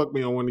if she fucked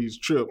me on one of these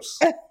trips,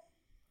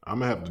 I'm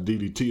gonna have to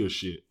DDT her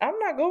shit. I'm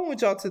not going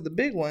with y'all to the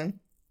big one.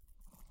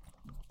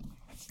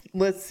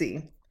 Let's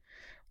see.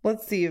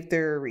 Let's see if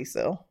they're a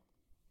resale.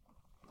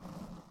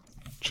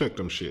 Check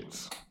them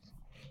shits.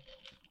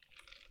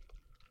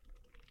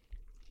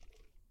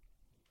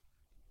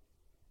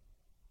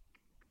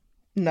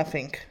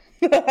 Nothing.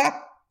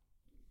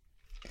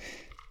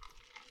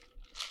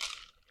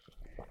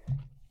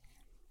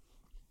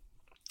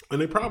 And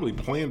they probably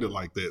planned it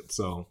like that,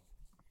 so,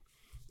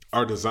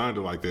 or designed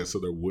it like that, so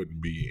there wouldn't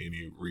be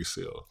any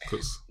resale.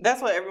 Cause that's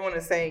what everyone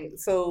is saying.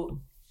 So,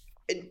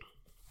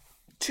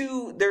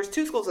 there's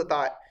two schools of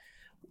thought.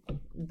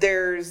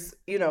 There's,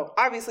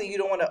 obviously you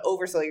don't want to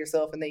oversell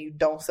yourself and then you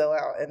don't sell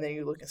out and then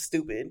you're looking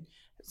stupid.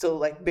 So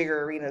like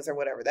bigger arenas or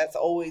whatever. That's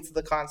always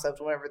the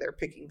concept whenever they're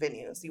picking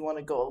venues. You want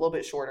to go a little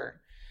bit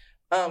shorter.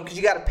 Because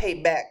you got to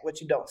pay back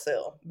what you don't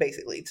sell,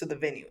 basically, to the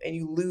venue. And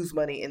you lose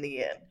money in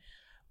the end.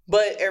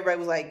 But everybody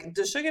was like,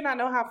 does Sugar not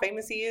know how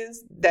famous he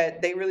is?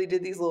 That they really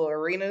did these little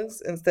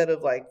arenas instead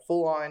of like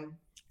full on.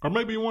 Or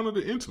maybe he wanted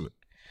it intimate.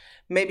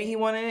 Maybe he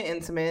wanted it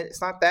intimate.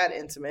 It's not that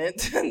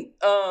intimate.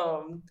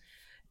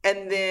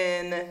 And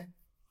then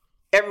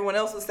everyone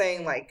else was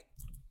saying like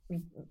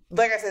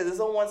I said, this is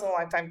a once in a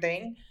lifetime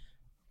thing.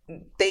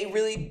 They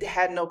really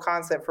had no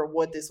concept for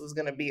what this was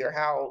going to be or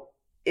how,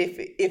 if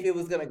it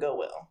was going to go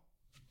well.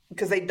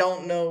 Because they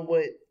don't know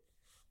what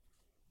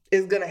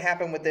is going to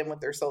happen with them with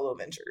their solo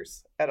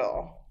ventures at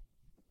all.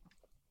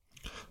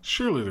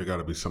 Surely there got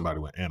to be somebody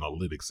with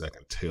analytics that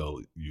can tell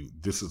you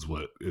this is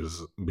what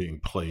is being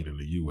played in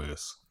the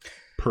U.S.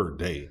 per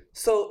day.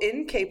 So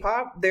in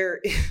K-pop,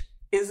 there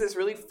is this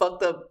really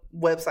fucked up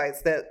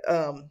websites that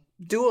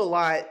do a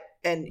lot.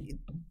 And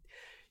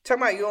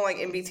talking about, you don't like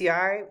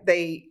MBTI,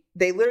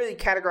 they literally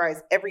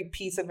categorize every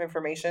piece of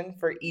information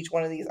for each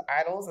one of these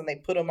idols and they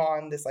put them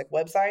on this like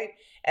website.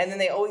 And then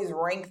they always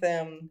rank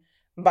them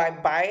by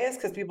bias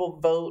because people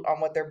vote on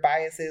what their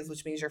bias is,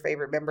 which means your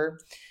favorite member.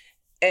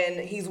 And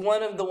he's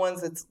one of the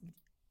ones that's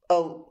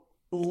a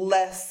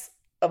less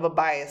of a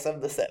bias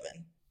of the 7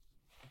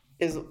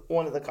 is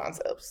one of the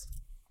concepts.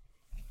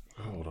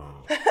 Hold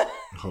on.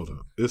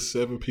 It's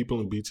 7 people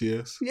in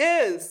BTS?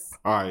 Yes.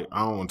 All right,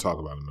 I don't want to talk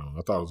about it now.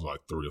 I thought it was like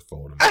 3 or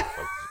 4 of them.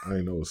 I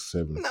didn't know it was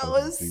 7. No,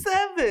 it's people.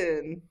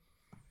 7.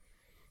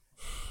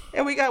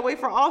 And we got to wait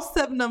for all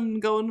 7 of them to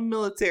go in the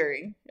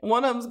military.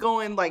 One of them's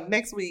going like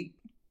next week.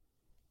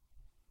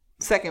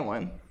 Second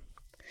one.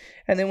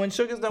 And then when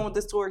Sugar's done with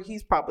this tour,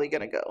 he's probably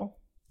going to go.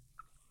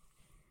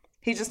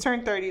 He just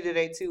turned 30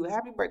 today too.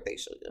 Happy birthday,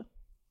 Sugar.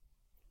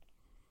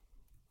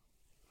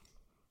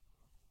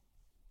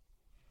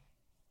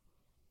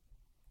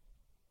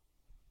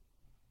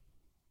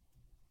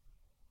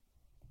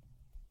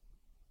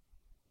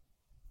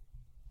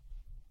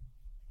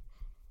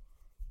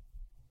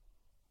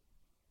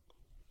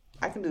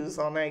 I can do this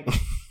all night.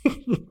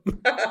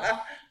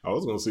 I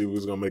was going to see if we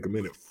was going to make a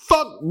minute.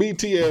 Fuck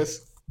BTS.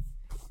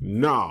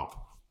 No.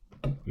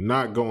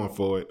 Not going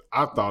for it.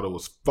 I thought it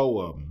was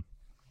 4 of them.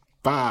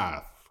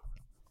 5.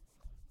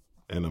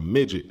 And a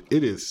midget.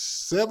 It is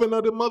 7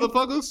 of them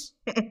motherfuckers?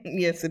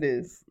 Yes, it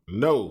is.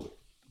 No.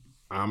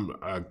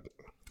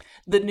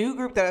 The new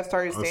group that I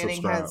started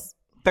standing has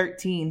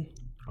 13.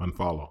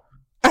 Unfollow.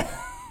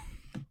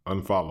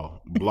 Unfollow.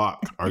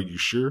 Block. Are you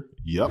sure?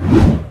 Yep.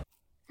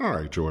 All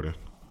right, Jordan.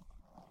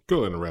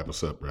 Go ahead and wrap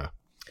us up, bro. All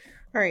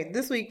right,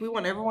 this week we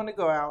want everyone to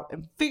go out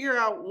and figure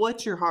out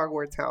what your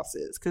Hogwarts house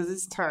is, because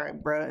it's time,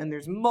 bro, and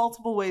there's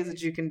multiple ways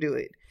that you can do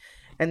it.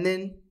 And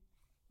then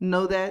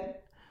know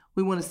that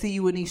we want to see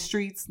you in these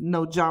streets.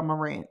 No Ja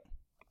Morant.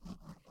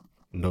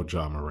 No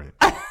Ja Morant.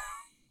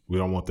 We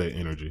don't want that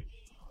energy.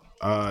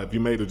 If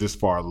you made it this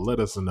far, let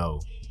us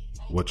know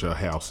what your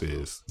house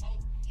is,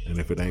 and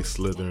if it ain't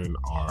Slytherin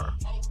or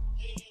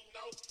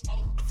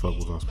what the fuck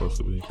was I supposed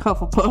to be?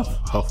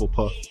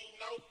 Hufflepuff.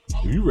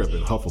 If you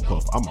repping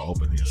Hufflepuff, I'm gonna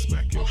open here and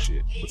smack your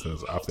shit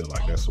because I feel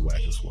like that's the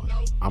wackest one.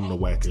 I'm the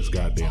wackest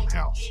goddamn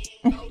house.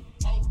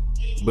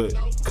 But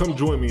come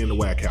join me in the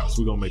whack house.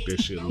 We're gonna make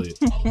that shit lit.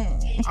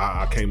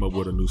 I came up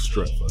with a new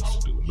strut for us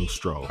to do, a new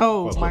stroll.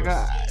 Oh my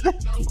God.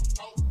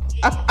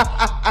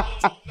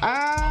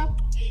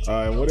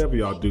 And whatever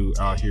y'all do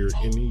out here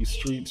in these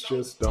streets,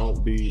 just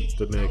don't be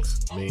the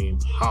next meme.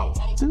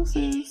 Holla.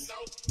 Deuces.